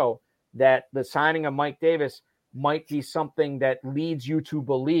this show, that the signing of Mike Davis might be something that leads you to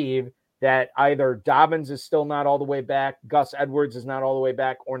believe that either Dobbins is still not all the way back, Gus Edwards is not all the way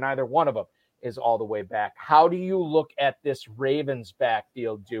back, or neither one of them is all the way back. How do you look at this Ravens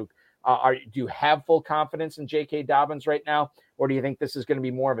backfield, Duke? Do you have full confidence in J.K. Dobbins right now, or do you think this is going to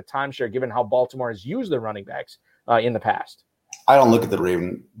be more of a timeshare given how Baltimore has used their running backs in the past? I don't look at the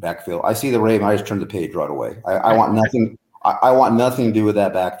Raven backfield. I see the Raven, I just turn the page right away. I want nothing. I want nothing to do with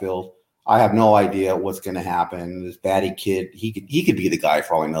that backfield. I have no idea what's going to happen. This Batty kid, he could be the guy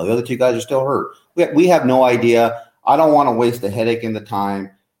for all I know. The other two guys are still hurt. We have no idea. I don't want to waste the headache and the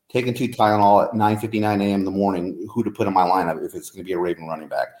time taking 2 Tylenol at 9:59 a.m. in the morning who to put in my lineup if it's going to be a Raven running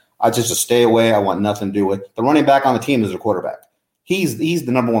back. I just stay away. I want nothing to do with it. The running back on the team is a quarterback. He's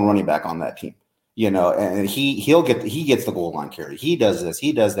the number one running back on that team. And he gets the goal line carry. He does this,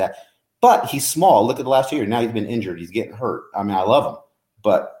 he does that. But he's small. Look at the last 2 years. Now he's been injured. He's getting hurt. I mean, I love him,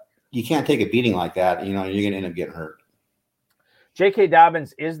 but you can't take a beating like that. You're going to end up getting hurt. J.K.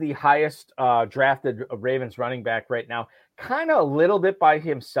 Dobbins is the highest drafted Ravens running back right now, kind of a little bit by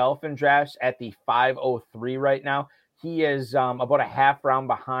himself in drafts at the 503 right now. He is about a half round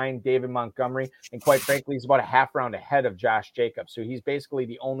behind David Montgomery, and quite frankly, he's about a half round ahead of Josh Jacobs. So he's basically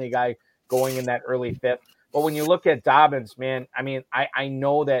the only guy going in that early 5th. But when you look at Dobbins, man, I mean, I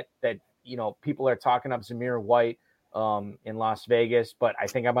know that people are talking up Zamir White in Las Vegas, but I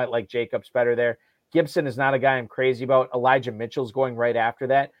think I might like Jacobs better there. Gibson is not a guy I'm crazy about. Elijah Mitchell's going right after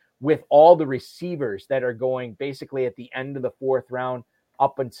that, with all the receivers that are going basically at the end of the 4th round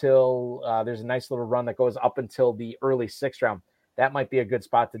up until there's a nice little run that goes up until the early 6th round. That might be a good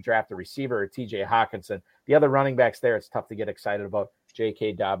spot to draft a receiver or TJ Hawkinson. The other running backs there, it's tough to get excited about,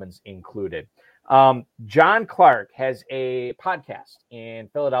 J.K. Dobbins included. John Clark has a podcast in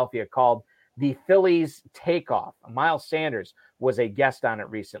Philadelphia called The Phillies Takeoff. Miles Sanders was a guest on it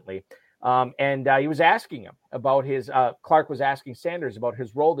recently. And he was asking him about Clark was asking Sanders about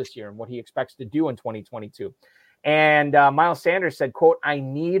his role this year and what he expects to do in 2022. And Miles Sanders said, quote, "I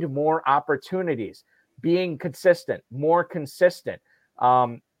need more opportunities, being consistent, more consistent."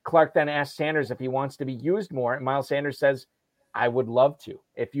 Clark then asked Sanders if he wants to be used more. And Miles Sanders says, "I would love to."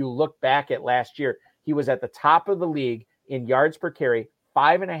 If you look back at last year, he was at the top of the league in yards per carry,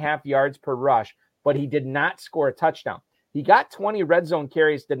 5.5 yards per rush, but he did not score a touchdown. He got 20 red zone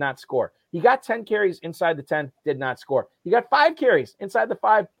carries, did not score. He got 10 carries inside the 10, did not score. He got 5 carries inside the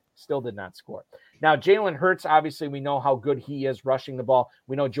 5, still did not score. Now, Jalen Hurts, obviously, we know how good he is rushing the ball.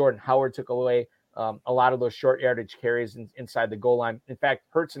 We know Jordan Howard took away a lot of those short yardage carries inside the goal line. In fact,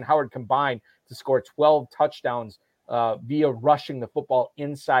 Hurts and Howard combined to score 12 touchdowns via rushing the football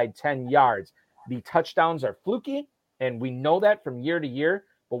inside 10 yards. The touchdowns are fluky, and we know that from year to year.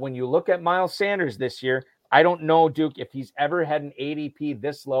 But when you look at Miles Sanders this year, I don't know, Duke, if he's ever had an ADP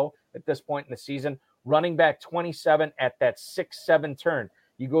this low at this point in the season. Running back 27 at that 6-7 turn.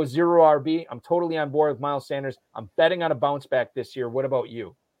 You go 0 RB. I'm totally on board with Miles Sanders. I'm betting on a bounce back this year. What about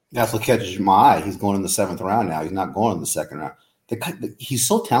you? That's what catches my eye. He's going in the 7th round now. He's not going in the 2nd round. He's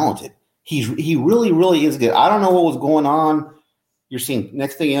so talented. He really, really is good. I don't know what was going on. You're seeing,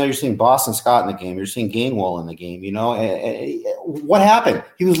 next thing you know, you're seeing Boston Scott in the game. You're seeing Gainwell in the game. What happened?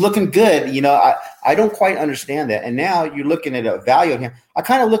 He was looking good. I don't quite understand that. And now you're looking at a value of him. I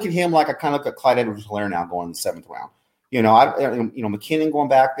kind of look at him like I kind of look at Clyde Edwards-Helaire now going in the 7th round. McKinnon going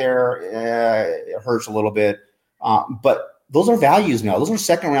back there, it hurts a little bit. But those are values now. Those were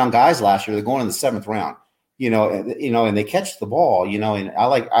 2nd round guys last year. They're going in the 7th round. And they catch the ball. And I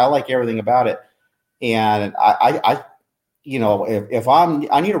like everything about it. And if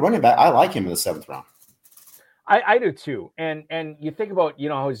I need a running back, I like him in the 7th round. I do too. And you think about,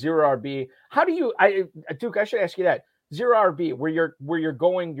 how 0 RB, how do you, Duke, I should ask you that. 0 RB, where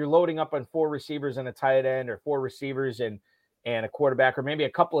you're loading up on 4 receivers and a tight end, or 4 receivers and a quarterback, or maybe a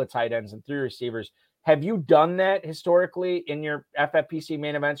couple of tight ends and 3 receivers. Have you done that historically in your FFPC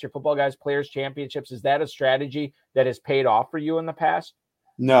main events, your Football Guys Players Championships? Is that a strategy that has paid off for you in the past?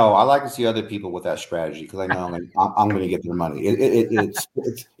 No, I like to see other people with that strategy because I know I'm going to get their money.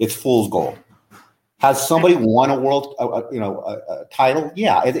 It's fool's gold. Has somebody won a world, a title?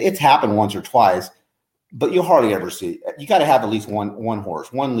 Yeah, it's happened once or twice, but you hardly ever see it. You got to have at least one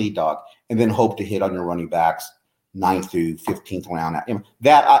horse, one lead dog, and then hope to hit on your running backs 9th through 15th round.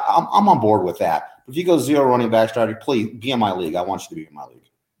 That I'm on board with that. If you go 0 running back strategy, please be in my league. I want you to be in my league.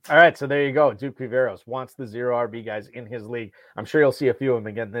 All right, so there you go. Duke Viveros wants the 0 RB guys in his league. I'm sure you'll see a few of them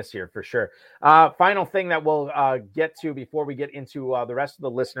again this year for sure. Final thing that we'll get to before we get into the rest of the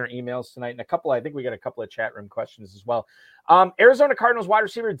listener emails tonight, and I think we got a couple of chat room questions as well. Arizona Cardinals wide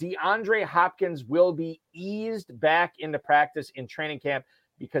receiver DeAndre Hopkins will be eased back into practice in training camp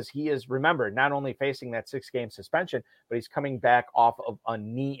because he is, remember, not only facing that 6-game suspension, but he's coming back off of a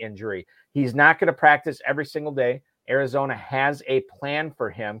knee injury. He's not going to practice every single day. Arizona has a plan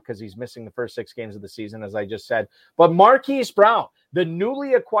for him because he's missing the first 6 games of the season, as I just said. But Marquise Brown,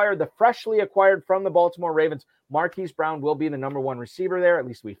 the freshly acquired from the Baltimore Ravens, Marquise Brown will be the number 1 receiver there. At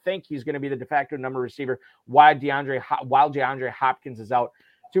least we think he's going to be the de facto number receiver while DeAndre Hopkins is out.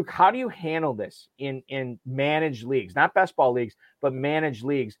 Duke, how do you handle this in managed leagues, not best ball leagues, but managed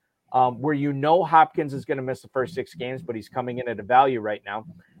leagues, where Hopkins is going to miss the first 6 games, but he's coming in at a value right now.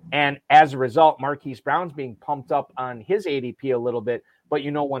 And as a result, Marquise Brown's being pumped up on his ADP a little bit. But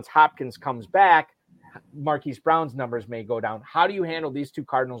once Hopkins comes back, Marquise Brown's numbers may go down. How do you handle these 2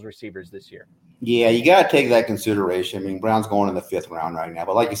 Cardinals receivers this year? Yeah, you got to take that consideration. Brown's going in the 5th round right now.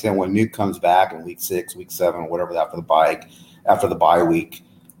 But like you said, when Nuke comes back in week 6, week 7, whatever, after the bye week,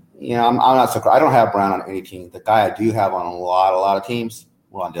 I'm not so. I don't have Brown on any team. The guy I do have on a lot of teams,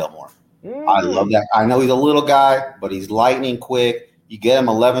 Rondale Moore. I love that. I know he's a little guy, but he's lightning quick. You get him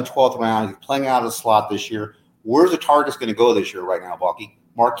 11th, 12th round. He's playing out of the slot this year. Where's the targets going to go this year right now, Balky?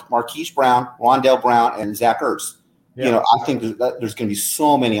 Marquise Brown, Rondale Brown, and Zach Ertz. Yeah. I think there's going to be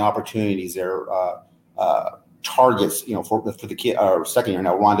so many opportunities there. Targets, for the kid or second year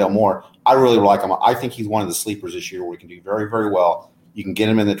now, Rondale Moore. I really like him. I think he's one of the sleepers this year where he can do very, very well. You can get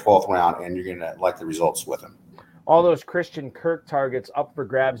him in the 12th round, and you're going to like the results with him. All those Christian Kirk targets up for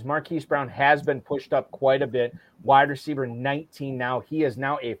grabs. Marquise Brown has been pushed up quite a bit. Wide receiver 19 now. He is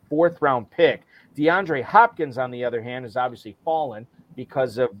now a 4th round pick. DeAndre Hopkins, on the other hand, has obviously fallen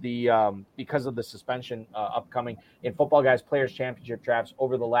because of the suspension upcoming in Football Guys Players Championship drafts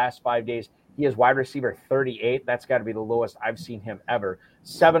over the last 5 days. He is wide receiver 38. That's got to be the lowest I've seen him ever.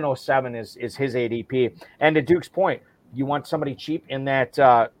 707 is his ADP. And to Duke's point, you want somebody cheap in that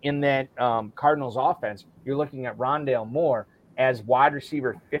Cardinals offense, you're looking at Rondale Moore as wide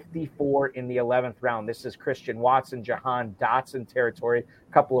receiver 54 in the 11th round. This is Christian Watson, Jahan Dotson territory.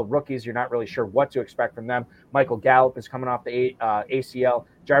 A couple of rookies, you're not really sure what to expect from them. Michael Gallup is coming off the ACL.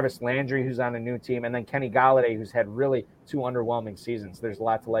 Jarvis Landry, who's on a new team, and then Kenny Golladay, who's had really 2 underwhelming seasons. There's a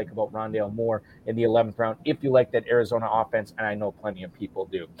lot to like about Rondale Moore in the 11th round if you like that Arizona offense, and I know plenty of people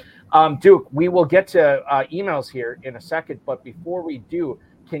do. Duke, we will get to emails here in a second, but before we do,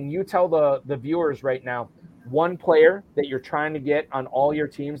 Can you tell the viewers right now one player that you're trying to get on all your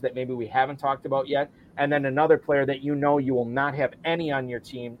teams that maybe we haven't talked about yet, and then another player that you know you will not have any on your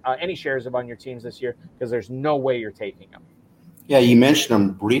team, any shares of on your teams this year because there's no way you're taking him? Yeah, you mentioned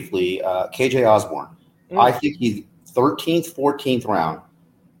him briefly, KJ Osborne. I think he's 13th, 14th round.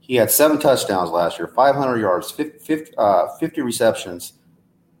 He had 7 touchdowns last year, 500 yards, 50 receptions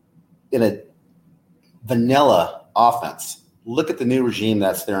in a vanilla offense. Look at the new regime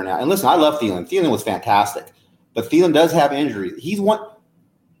that's there now. And listen, I love Thielen. Thielen was fantastic. But Thielen does have injuries. He's one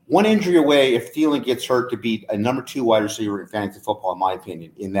injury away if Thielen gets hurt to be a number 2 wide receiver in fantasy football, in my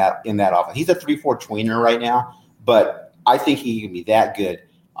opinion, in that offense. He's a 3-4 tweener right now, but I think he can be that good.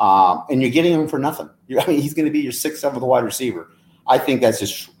 And you're getting him for nothing. He's going to be your 6th, 7th wide receiver. I think that's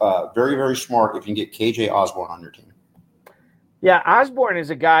just very, very smart if you can get KJ Osborne on your team. Yeah, Osborne is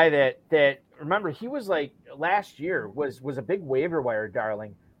a guy that remember, he was like last year was a big waiver wire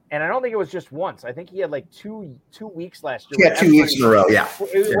darling. And I don't think it was just once. I think he had like two weeks last year. Yeah, 2 weeks in a row, yeah.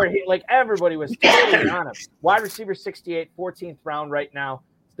 Where he, like everybody was totally on him. Wide receiver 68, 14th round right now.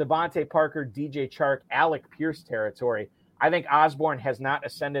 It's Devontae Parker, DJ Chark, Alec Pierce territory. I think Osborne has not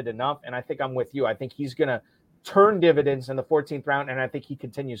ascended enough, and I think I'm with you. I think he's going to turn dividends in the 14th round, and I think he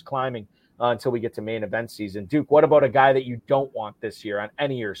continues climbing until we get to main event season. Duke, what about a guy that you don't want this year on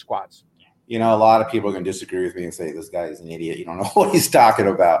any of your squads? A lot of people are going to disagree with me and say this guy is an idiot. You don't know what he's talking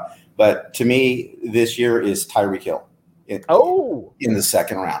about. But to me, this year is Tyreek Hill in the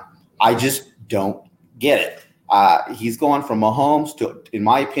 2nd round. I just don't get it. He's going from Mahomes to, in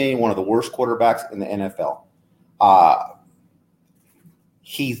my opinion, one of the worst quarterbacks in the NFL.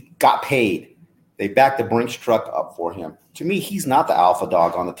 He got paid. They backed the Brinks truck up for him. To me, he's not the alpha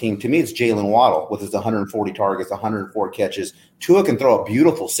dog on the team. To me, it's Jalen Waddle with his 140 targets, 104 catches. Tua can throw a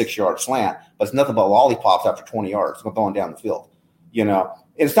beautiful 6-yard slant, but it's nothing but lollipops after 20 yards going down the field.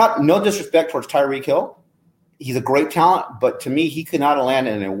 It's not no disrespect towards Tyreek Hill. He's a great talent, but to me, he could not have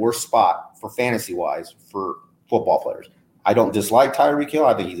landed in a worse spot for fantasy-wise for football players. I don't dislike Tyreek Hill.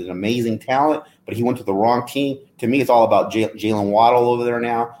 I think he's an amazing talent, but he went to the wrong team. To me, it's all about Jalen Waddle over there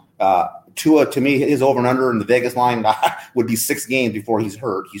now. Tua, to me, his over and under in the Vegas line would be 6 games before he's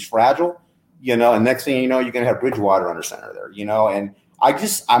hurt. He's fragile, and next thing you know, you're going to have Bridgewater under center there, and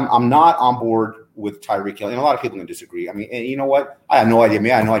I'm not on board with Tyreek Hill. And a lot of people can disagree. I mean, and you know what? I have no idea.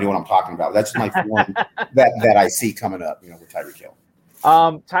 I have no idea what I'm talking about. That's my feeling that I see coming up, with Tyreek Hill.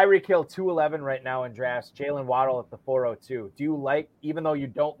 Tyreek Hill 211 right now in drafts. Jalen Waddle at the 402. Do you like, even though you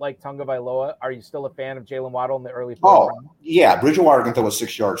don't like Tunga Vailoa, are you still a fan of Jalen Waddle in the early? Yeah, Bridgewater can throw a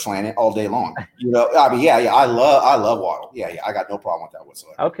 6-yard slant all day long. I love Waddle. Yeah, I got no problem with that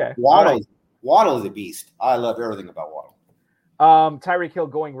whatsoever. Okay, Waddle is a beast. I love everything about Waddle. Tyreek Hill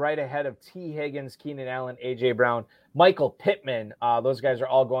going right ahead of T. Higgins, Keenan Allen, A.J. Brown, Michael Pittman. Those guys are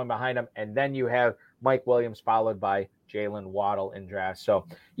all going behind him. And then you have Mike Williams followed by Jalen Waddle in drafts. So,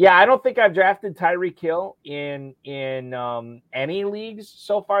 yeah, I don't think I've drafted Tyreek Hill in any leagues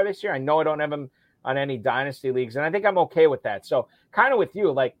so far this year. I know I don't have him on any dynasty leagues, and I think I'm okay with that. So, kind of with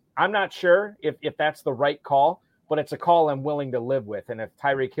you, like, I'm not sure if that's the right call, but it's a call I'm willing to live with. And if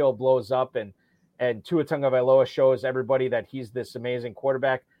Tyreek Hill blows up and Tua Tagovailoa shows everybody that he's this amazing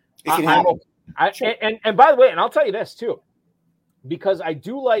quarterback, and by the way, and I'll tell you this too, because I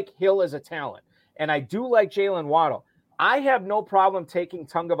do like Hill as a talent, and I do like Jalen Waddle. I have no problem taking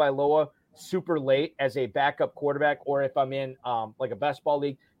Tagovailoa super late as a backup quarterback, or if I'm in like a best ball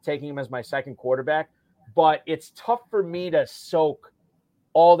league, taking him as my second quarterback. But it's tough for me to soak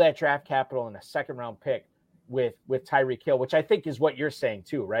all that draft capital in a 2nd round pick with Tyreek Hill, which I think is what you're saying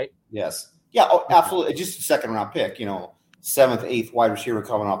too, right? Yes. Yeah, absolutely. Just a 2nd round pick, 7th, 8th wide receiver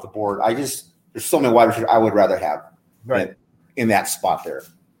coming off the board. There's so many wide receivers I would rather have in that spot there.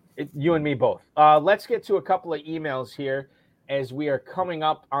 You and me both. Let's get to a couple of emails here as we are coming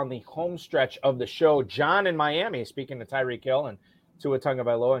up on the home stretch of the show. John in Miami, speaking to Tyreek Hill and Tua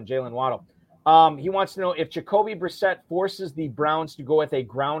Tagovailoa and Jalen Waddle. He wants to know, if Jacoby Brissett forces the Browns to go with a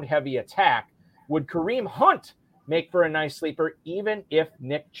ground-heavy attack, would Kareem Hunt make for a nice sleeper, even if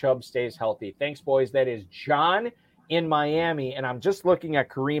Nick Chubb stays healthy? Thanks, boys. That is John in Miami, and I'm just looking at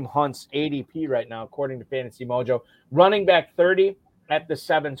Kareem Hunt's ADP right now, according to Fantasy Mojo. Running back 30 at the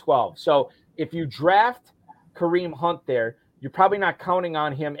 7-12. So if you draft Kareem Hunt there, you're probably not counting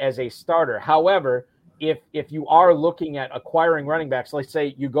on him as a starter. However, if you are looking at acquiring running backs, let's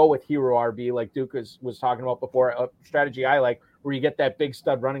say you go with Hero RB, like Duke was talking about before, a strategy I like, where you get that big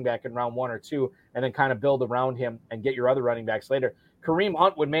stud running back in round 1 or 2 and then kind of build around him and get your other running backs later. Kareem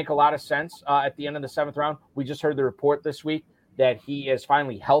Hunt would make a lot of sense at the end of the 7th round. We just heard the report this week that he is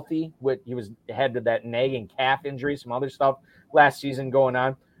finally healthy. He had that nagging calf injury, some other stuff last season going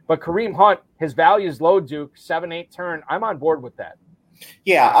on. But Kareem Hunt, his value is low, Duke, 7-8 turn. I'm on board with that.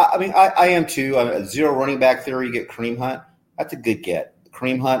 Yeah, I am too. Zero running back theory, you get Kareem Hunt. That's a good get.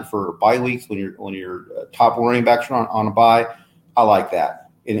 Kareem Hunt for bye weeks when your top running backs are on a bye. I like that.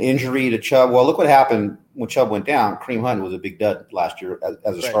 An injury to Chubb. Well, look what happened when Chubb went down. Kareem Hunt was a big dud last year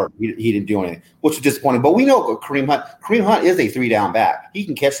as a starter. He didn't do anything, which is disappointing. But we know Kareem Hunt is a 3-down back. He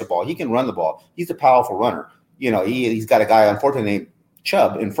can catch the ball. He can run the ball. He's a powerful runner. He's got a guy, unfortunately, named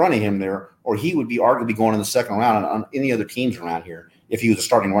Chubb in front of him there, or he would be arguably going in the second round on any other teams around here if he was a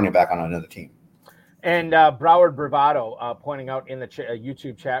starting running back on another team. And Broward Bravado pointing out in the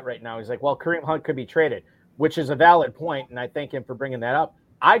YouTube chat right now, he's like, well, Kareem Hunt could be traded, which is a valid point, and I thank him for bringing that up.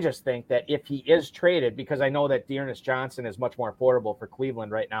 I just think that if he is traded, because I know that Dearness Johnson is much more affordable for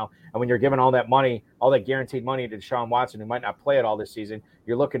Cleveland right now, and when you're giving all that money, all that guaranteed money to Deshaun Watson, who might not play it all this season,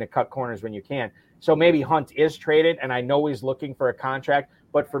 you're looking to cut corners when you can. So maybe Hunt is traded, and I know he's looking for a contract,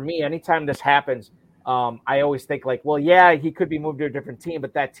 but for me, anytime this happens, I always think like, well, yeah, he could be moved to a different team,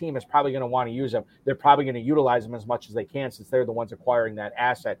 but that team is probably going to want to use him. They're probably going to utilize him as much as they can since they're the ones acquiring that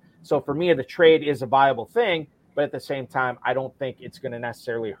asset. So for me, the trade is a viable thing, but at the same time, I don't think it's going to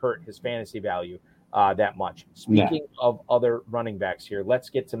necessarily hurt his fantasy value that much. Speaking of other running backs here, let's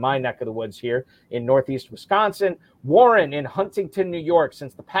get to my neck of the woods here in Northeast Wisconsin. Warren in Huntington, New York.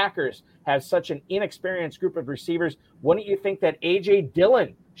 Since the Packers have such an inexperienced group of receivers, wouldn't you think that A.J.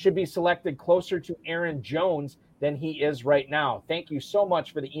 Dillon should be selected closer to Aaron Jones than he is right now? Thank you so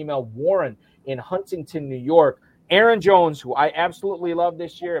much for the email, Warren in Huntington, New York. Aaron Jones, who I absolutely love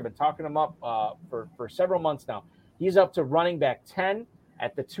this year, I've been talking him up for several months now. He's up to running back 10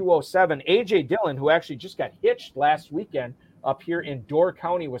 at the 207. A.J. Dillon, who actually just got hitched last weekend up here in Door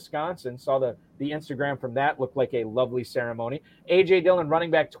County, Wisconsin. Saw the Instagram from that. Looked like a lovely ceremony. A.J. Dillon, running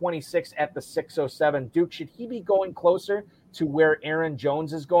back 26 at the 607. Duke, should he be going closer to where Aaron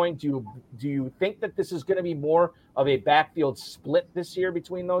Jones is going? Do you think that this is going to be more of a backfield split this year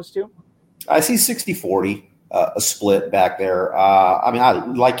between those two? I see 60-40. A split back there. I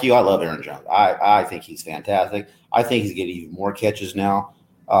love Aaron Jones. I think he's fantastic. I think he's getting even more catches now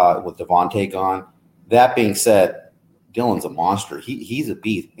with Devontae gone. That being said, Dillon's a monster. He's a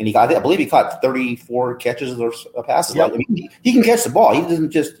beast, and I believe he caught 34 catches or passes. Yep. He can catch the ball. He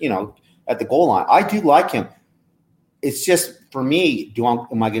doesn't just at the goal line. I do like him. It's just for me.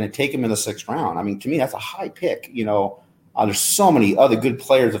 Am I going to take him in the 6th round? To me, that's a high pick. There's so many other good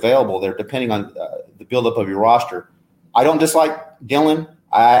players available there, depending on the buildup of your roster. I don't dislike Dillon.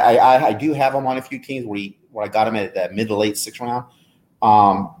 I do have him on a few teams where I got him at that mid to late 6th round.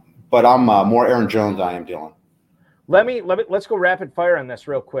 But I'm more Aaron Jones than I am Dillon. Let's go rapid fire on this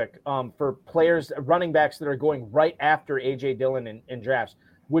real quick. For players, running backs that are going right after A.J. Dillon in drafts,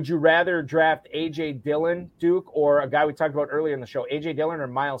 would you rather draft A.J. Dillon, Duke, or a guy we talked about earlier in the show, A.J. Dillon or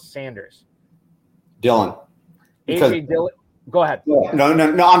Miles Sanders? Dillon. A.J. Dillon. Go ahead. No.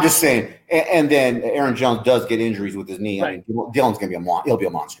 I'm just saying. And then Aaron Jones does get injuries with his knee. Right. Dillon's going to be he'll be a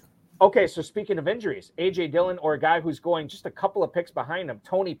monster. Okay, so speaking of injuries, A.J. Dillon or a guy who's going just a couple of picks behind him,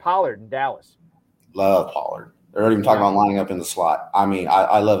 Tony Pollard in Dallas. Love Pollard. They're already even talking about lining up in the slot. I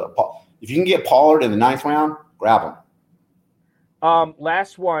love it. If you can get Pollard in the 9th round, grab him.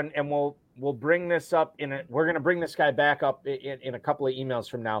 Last one, and we'll bring this up we're going to bring this guy back up in a couple of emails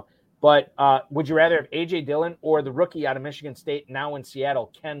from now. But would you rather have A.J. Dillon or the rookie out of Michigan State, now in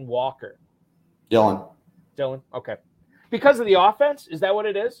Seattle, Ken Walker? Dillon. Okay. Because of the offense? Is that what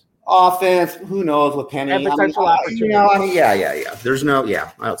it is? Offense, who knows with Penny. And potential opportunity. Yeah. There's no,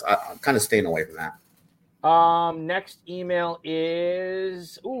 I'm kind of staying away from that. Next email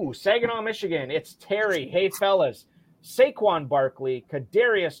is, Saginaw, Michigan. It's Terry. Hey, fellas. Saquon Barkley,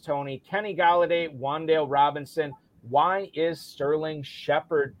 Kadarius Toney, Kenny Golladay, Wan'Dale Robinson. Why is Sterling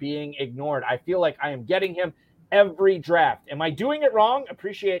Shepard being ignored? I feel like I am getting him every draft. Am I doing it wrong?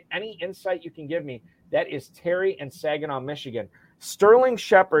 Appreciate any insight you can give me. That is Terry in Saginaw, Michigan. Sterling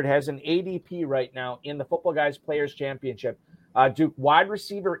Shepard has an ADP right now in the Football Guys Players Championship. Duke, wide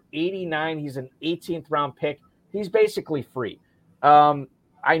receiver 89. He's an 18th round pick. He's basically free.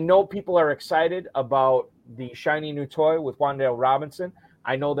 I know people are excited about the shiny new toy with Wan'Dale Robinson.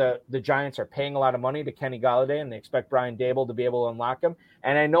 I know the Giants are paying a lot of money to Kenny Golladay, and they expect Brian Daboll to be able to unlock him.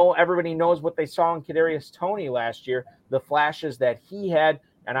 And I know everybody knows what they saw in Kadarius Toney last year, the flashes that he had,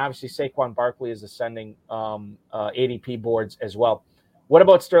 and obviously Saquon Barkley is ascending ADP boards as well. What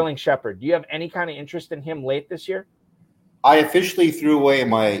about Sterling Shepard? Do you have any kind of interest in him late this year? I officially threw away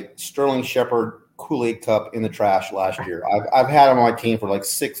my Sterling Shepard Kool-Aid cup in the trash last year. I've had him on my team for like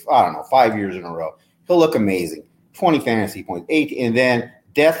 5 years in a row. He'll look amazing. 20 fantasy points, 8, and then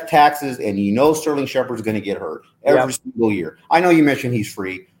death, taxes, and Sterling Shepard's going to get hurt every single year. I know you mentioned he's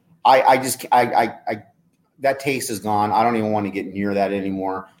free. I that taste is gone. I don't even want to get near that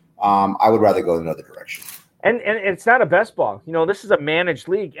anymore. I would rather go another direction. And it's not a best ball. This is a managed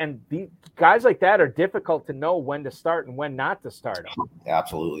league, and the guys like that are difficult to know when to start and when not to start them.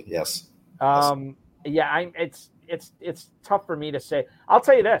 Absolutely, yes. It's tough for me to say. I'll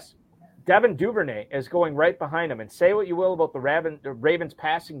tell you this: Devin Duvernay is going right behind him. And say what you will about the Ravens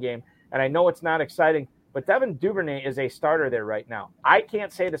passing game, and I know it's not exciting, but Devin Duvernay is a starter there right now. I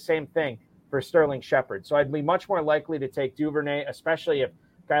can't say the same thing for Sterling Shepard, so I'd be much more likely to take Duvernay, especially if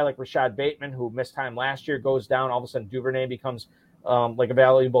guy like Rashad Bateman, who missed time last year, goes down. All of a sudden, Duvernay becomes like a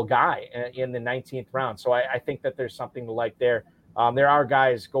valuable guy in the 19th round. So I think that there's something to like there. There are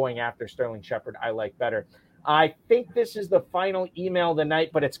guys going after Sterling Shepard I like better. I think this is the final email of the night,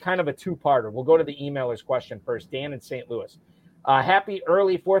 but it's kind of a two-parter. We'll go to the emailer's question first. Dan in St. Louis. Happy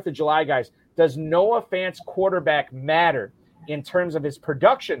early 4th of July, guys. Does Noah Fant's quarterback matter in terms of his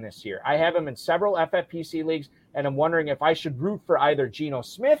production this year? I have him in several FFPC leagues, and I'm wondering if I should root for either Geno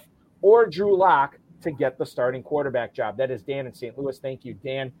Smith or Drew Lock to get the starting quarterback job. That is Dan in St. Louis. Thank you,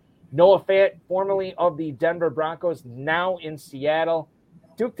 Dan. Noah Fant, formerly of the Denver Broncos, now in Seattle.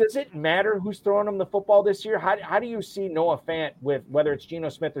 Duke, does it matter who's throwing him the football this year? How do you see Noah Fant with whether it's Geno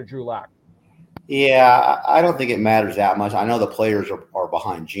Smith or Drew Lock? Yeah, I don't think it matters that much. I know the players are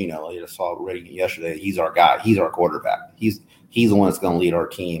behind Geno. I just saw reading yesterday. He's our guy. He's our quarterback. He's the one that's going to lead our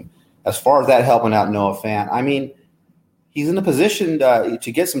team. As far as that helping out Noah Fant, I mean, he's in a position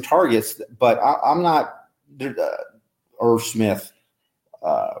to get some targets, but I'm not Irv Smith,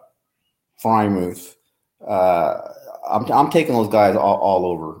 Frymuth. I'm taking those guys all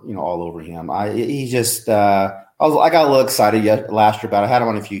over him. I got a little excited last year about it. I had him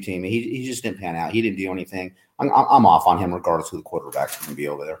on a few teams. He just didn't pan out. He didn't do anything. I'm off on him regardless of who the quarterback's going to be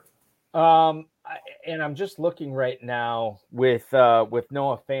over there. And I'm just looking right now with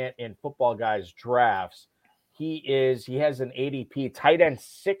Noah Fant in Football Guys drafts. He has an ADP tight end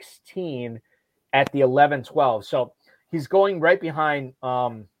 16 at the 11-12. So he's going right behind.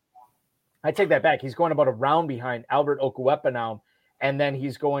 I take that back. He's going about a round behind Albert Okwuegbunam, and then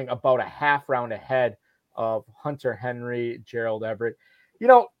he's going about a half round ahead of Hunter Henry, Gerald Everett.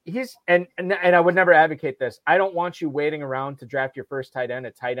 He's and I would never advocate this. I don't want you waiting around to draft your first tight end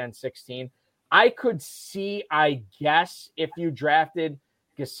at tight end 16. I could see, I guess, if you drafted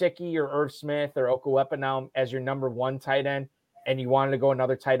Gesicki or Irv Smith or Okwuegbunam as your number one tight end and you wanted to go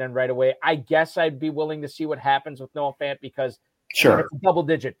another tight end right away, I guess I'd be willing to see what happens with Noah Fant because sure, it's a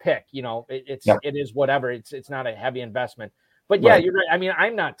double-digit pick. It is whatever. It's not a heavy investment. But yeah, You're right. I mean,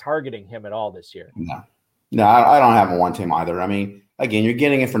 I'm not targeting him at all this year. No, I don't have a one team either. I mean, again, you're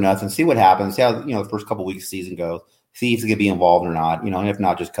getting it for nothing. See what happens. See how the first couple of weeks of the season goes. See if he's going to be involved or not. And if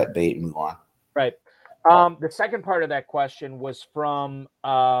not, just cut bait and move on. Right. The second part of that question was from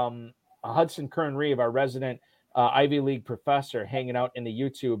Hudson Kern-Reeve, our resident Ivy League professor, hanging out in the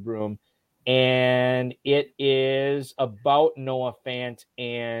YouTube room. And it is about Noah Fant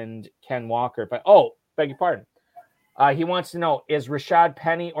and Ken Walker. But beg your pardon. He wants to know, is Rashad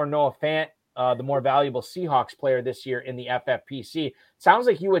Penny or Noah Fant the more valuable Seahawks player this year in the FFPC? Sounds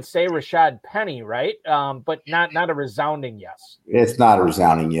like you would say Rashad Penny, right? But not a resounding yes. It's not a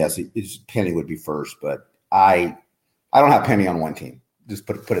resounding yes. Penny would be first, but I don't have Penny on one team. Just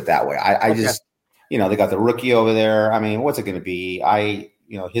put it that way. I just they got the rookie over there. I mean, what's it going to be?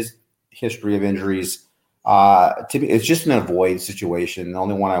 His history of injuries. To me, it's just an avoid situation. The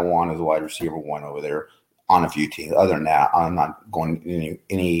only one I want is a wide receiver one over there on a few teams. Other than that, I'm not going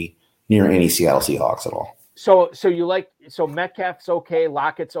near any Seattle Seahawks at all. So Metcalf's okay,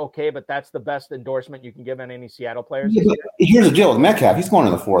 Lockett's okay, but that's the best endorsement you can give on any Seattle players. Yeah, here's the deal with Metcalf. He's going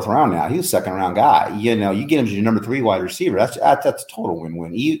in the fourth round now. He's a second round guy. You get him as your number 3 wide receiver. That's a total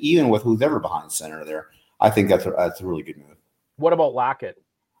win-win. Even with who's ever behind center there, I think that's a really good move. What about Lockett?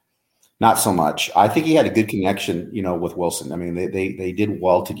 Not so much. I think he had a good connection, with Wilson. I mean, they did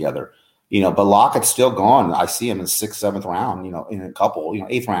well together, but Lockett's still gone. I see him in 6th, 7th round, in a couple,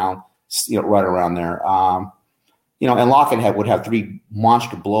 8th round, right around there. And Lockett would have 3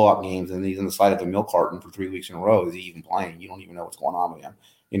 monster blowout games, and he's on the side of the milk carton for 3 weeks in a row. Is he even playing? You don't even know what's going on with him.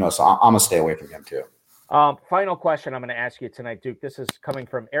 So I'm going to stay away from him too. Final question I'm going to ask you tonight, Duke. This is coming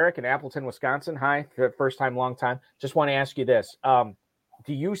from Eric in Appleton, Wisconsin. Hi, first time, long time. Just want to ask you this.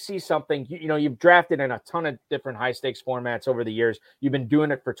 Do you see something, you've drafted in a ton of different high stakes formats over the years. You've been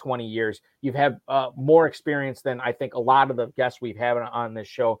doing it for 20 years. You've had more experience than I think a lot of the guests we've had on this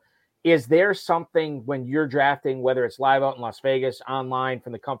show. Is there something when you're drafting, whether it's live out in Las Vegas, online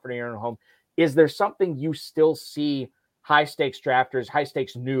from the comfort of your own home, is there something you still see high stakes drafters, high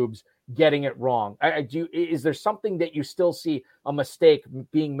stakes noobs getting it wrong? Is there something that you still see a mistake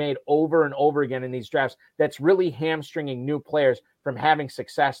being made over and over again in these drafts that's really hamstringing new players from having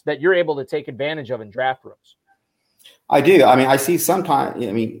success that you're able to take advantage of in draft rooms? I do. I mean, I see sometimes,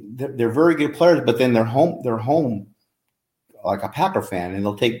 I mean, they're very good players, but then they're home like a Packer fan, and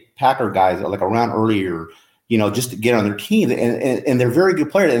they'll take Packer guys like around earlier, just to get on their team. And they're very good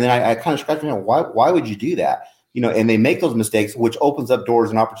players. And then I kind of scratch my head, why would you do that? And they make those mistakes, which opens up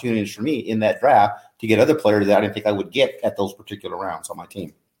doors and opportunities for me in that draft to get other players that I didn't think I would get at those particular rounds on my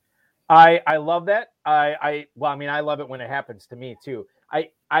team. I love that. I love it when it happens to me too.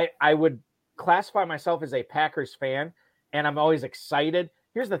 I would classify myself as a Packers fan, and I'm always excited.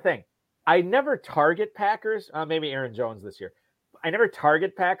 Here's the thing. I never target Packers. Maybe Aaron Jones this year. I never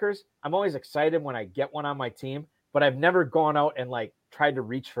target Packers. I'm always excited when I get one on my team, but I've never gone out and tried to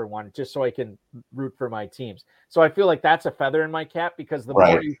reach for one just so I can root for my teams. So I feel like that's a feather in my cap, because the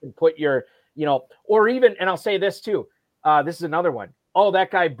more you can put your, or even, and I'll say this too. This is another one. Oh,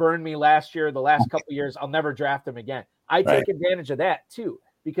 that guy burned me last year, the last couple of years. I'll never draft him again. I take advantage of that too,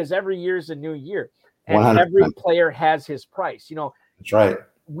 because every year is a new year, and 100%. Every player has his price. That's right.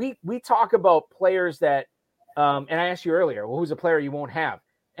 We talk about players that, and I asked you earlier, well, who's a player you won't have?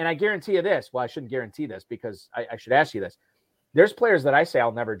 And I guarantee you this. Well, I shouldn't guarantee this, because I should ask you this. There's players that I say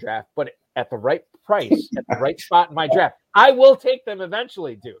I'll never draft, but at the right price, at the right spot in my draft, I will take them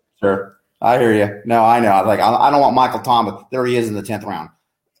eventually, dude. Sure. I hear you. No, I know. I don't want Michael Thomas. There he is in the 10th round.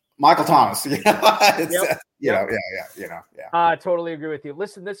 Michael Thomas. Yeah. I totally agree with you.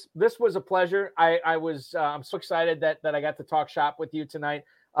 Listen, this was a pleasure. I'm so excited that I got to talk shop with you tonight.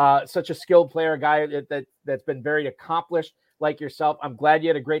 Such a skilled player, a guy that's been very accomplished like yourself. I'm glad you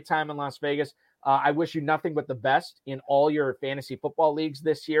had a great time in Las Vegas. I wish you nothing but the best in all your fantasy football leagues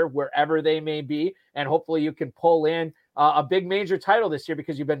this year, wherever they may be. And hopefully you can pull in a big major title this year,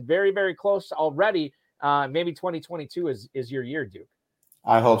 because you've been very, very close already. Maybe 2022 is your year, Duke.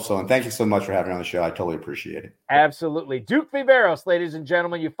 I hope so. And thank you so much for having me on the show. I totally appreciate it. Absolutely. Duke Viveros, ladies and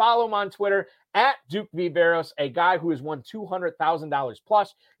gentlemen. You follow him on Twitter at Duke Viveros, a guy who has won $200,000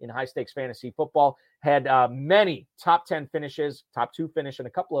 plus in high stakes fantasy football, had many top 10 finishes, top 2 finish, and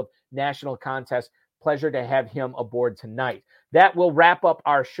a couple of national contests. Pleasure to have him aboard tonight. That will wrap up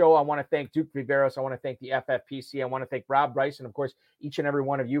our show. I want to thank Duke Viveros. I want to thank the FFPC. I want to thank Rob Bryce, and of course, each and every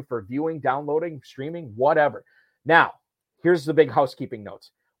one of you for viewing, downloading, streaming, whatever. Now, here's the big housekeeping notes.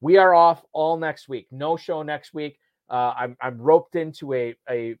 We are off all next week. No show next week. I'm roped into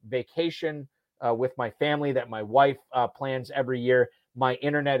a vacation with my family that my wife plans every year. My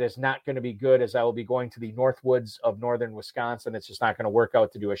internet is not going to be good, as I will be going to the Northwoods of northern Wisconsin. It's just not going to work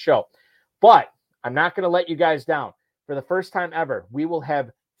out to do a show. But I'm not going to let you guys down. For the first time ever, we will have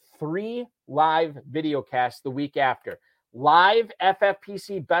 3 live video casts the week after. Live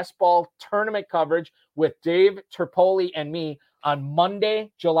FFPC Best Ball tournament coverage with Dave Terpoli and me on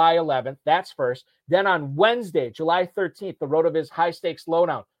Monday, July 11th. That's first. Then on Wednesday, July 13th, the RotoViz High Stakes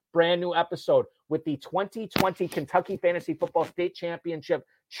Lowdown. Brand new episode with the 2020 Kentucky Fantasy Football State Championship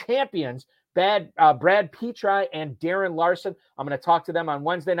champions, Brad Petri and Darren Larson. I'm going to talk to them on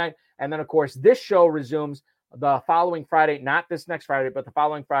Wednesday night. And then, of course, this show resumes the following Friday, not this next Friday, but the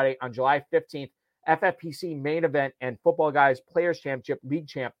following Friday on July 15th. FFPC main event and Football Guys Players Championship League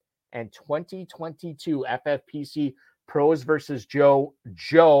Champ and 2022 FFPC Pros versus Joe.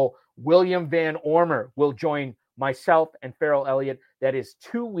 William Van Ormer will join myself and Farrell Elliott. That is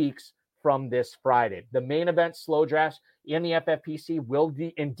 2 weeks from this Friday. The main event slow drafts in the FFPC will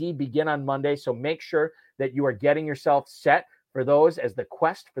indeed begin on Monday. So make sure that you are getting yourself set for those, as the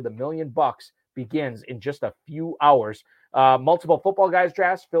quest for the $1 million begins in just a few hours. Multiple Football Guys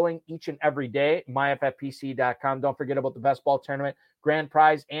drafts filling each and every day. MyFFPC.com. Don't forget about the Best Ball Tournament. Grand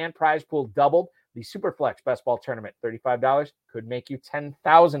prize and prize pool doubled. The Superflex Best Ball Tournament, $35, could make you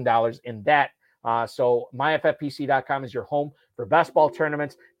 $10,000 in that. So MyFFPC.com is your home for best ball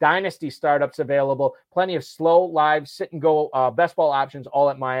tournaments, dynasty startups available, plenty of slow, live, sit-and-go best ball options, all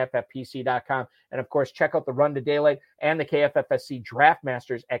at MyFFPC.com. And, of course, check out the Run to Daylight and the KFFSC Draft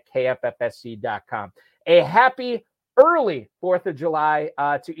Masters at KFFSC.com. A happy early 4th of July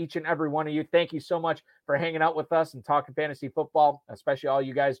to each and every one of you. Thank you so much for hanging out with us and talking fantasy football, especially all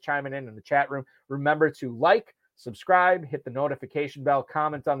you guys chiming in the chat room. Remember to like, subscribe, hit the notification bell,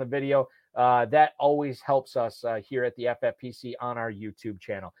 comment on the video. That always helps us here at the FFPC on our YouTube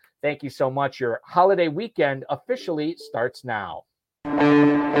channel. Thank you so much. Your holiday weekend officially starts now.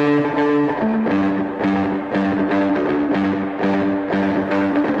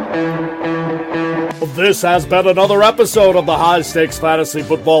 This has been another episode of the High Stakes Fantasy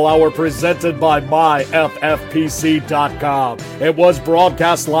Football Hour presented by MyFFPC.com. It was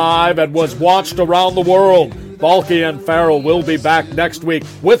broadcast live and was watched around the world. Balky and Farrell will be back next week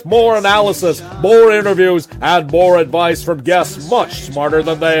with more analysis, more interviews, and more advice from guests much smarter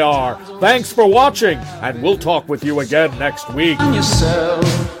than they are. Thanks for watching, and we'll talk with you again next week.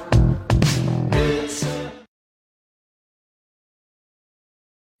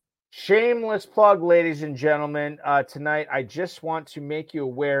 Shameless plug, ladies and gentlemen. Tonight, I just want to make you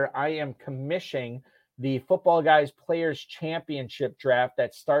aware I am commissioning the Football Guys Players Championship draft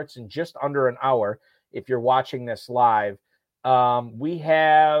that starts in just under an hour. If you're watching this live, we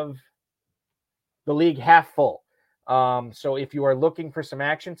have the league half full. So if you are looking for some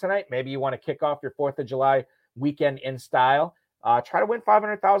action tonight, maybe you want to kick off your 4th of July weekend in style, try to win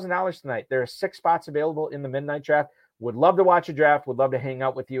 $500,000 tonight. There are 6 spots available in the midnight draft. Would love to watch a draft. Would love to hang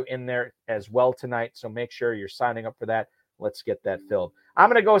out with you in there as well tonight. So make sure you're signing up for that. Let's get that filled.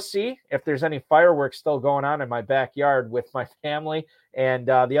 I'm going to go see if there's any fireworks still going on in my backyard with my family and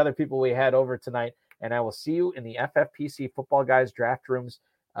the other people we had over tonight. And I will see you in the FFPC Football Guys draft rooms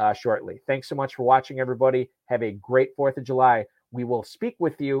shortly. Thanks so much for watching, everybody. Have a great 4th of July. We will speak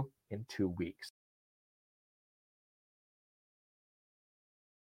with you in 2 weeks.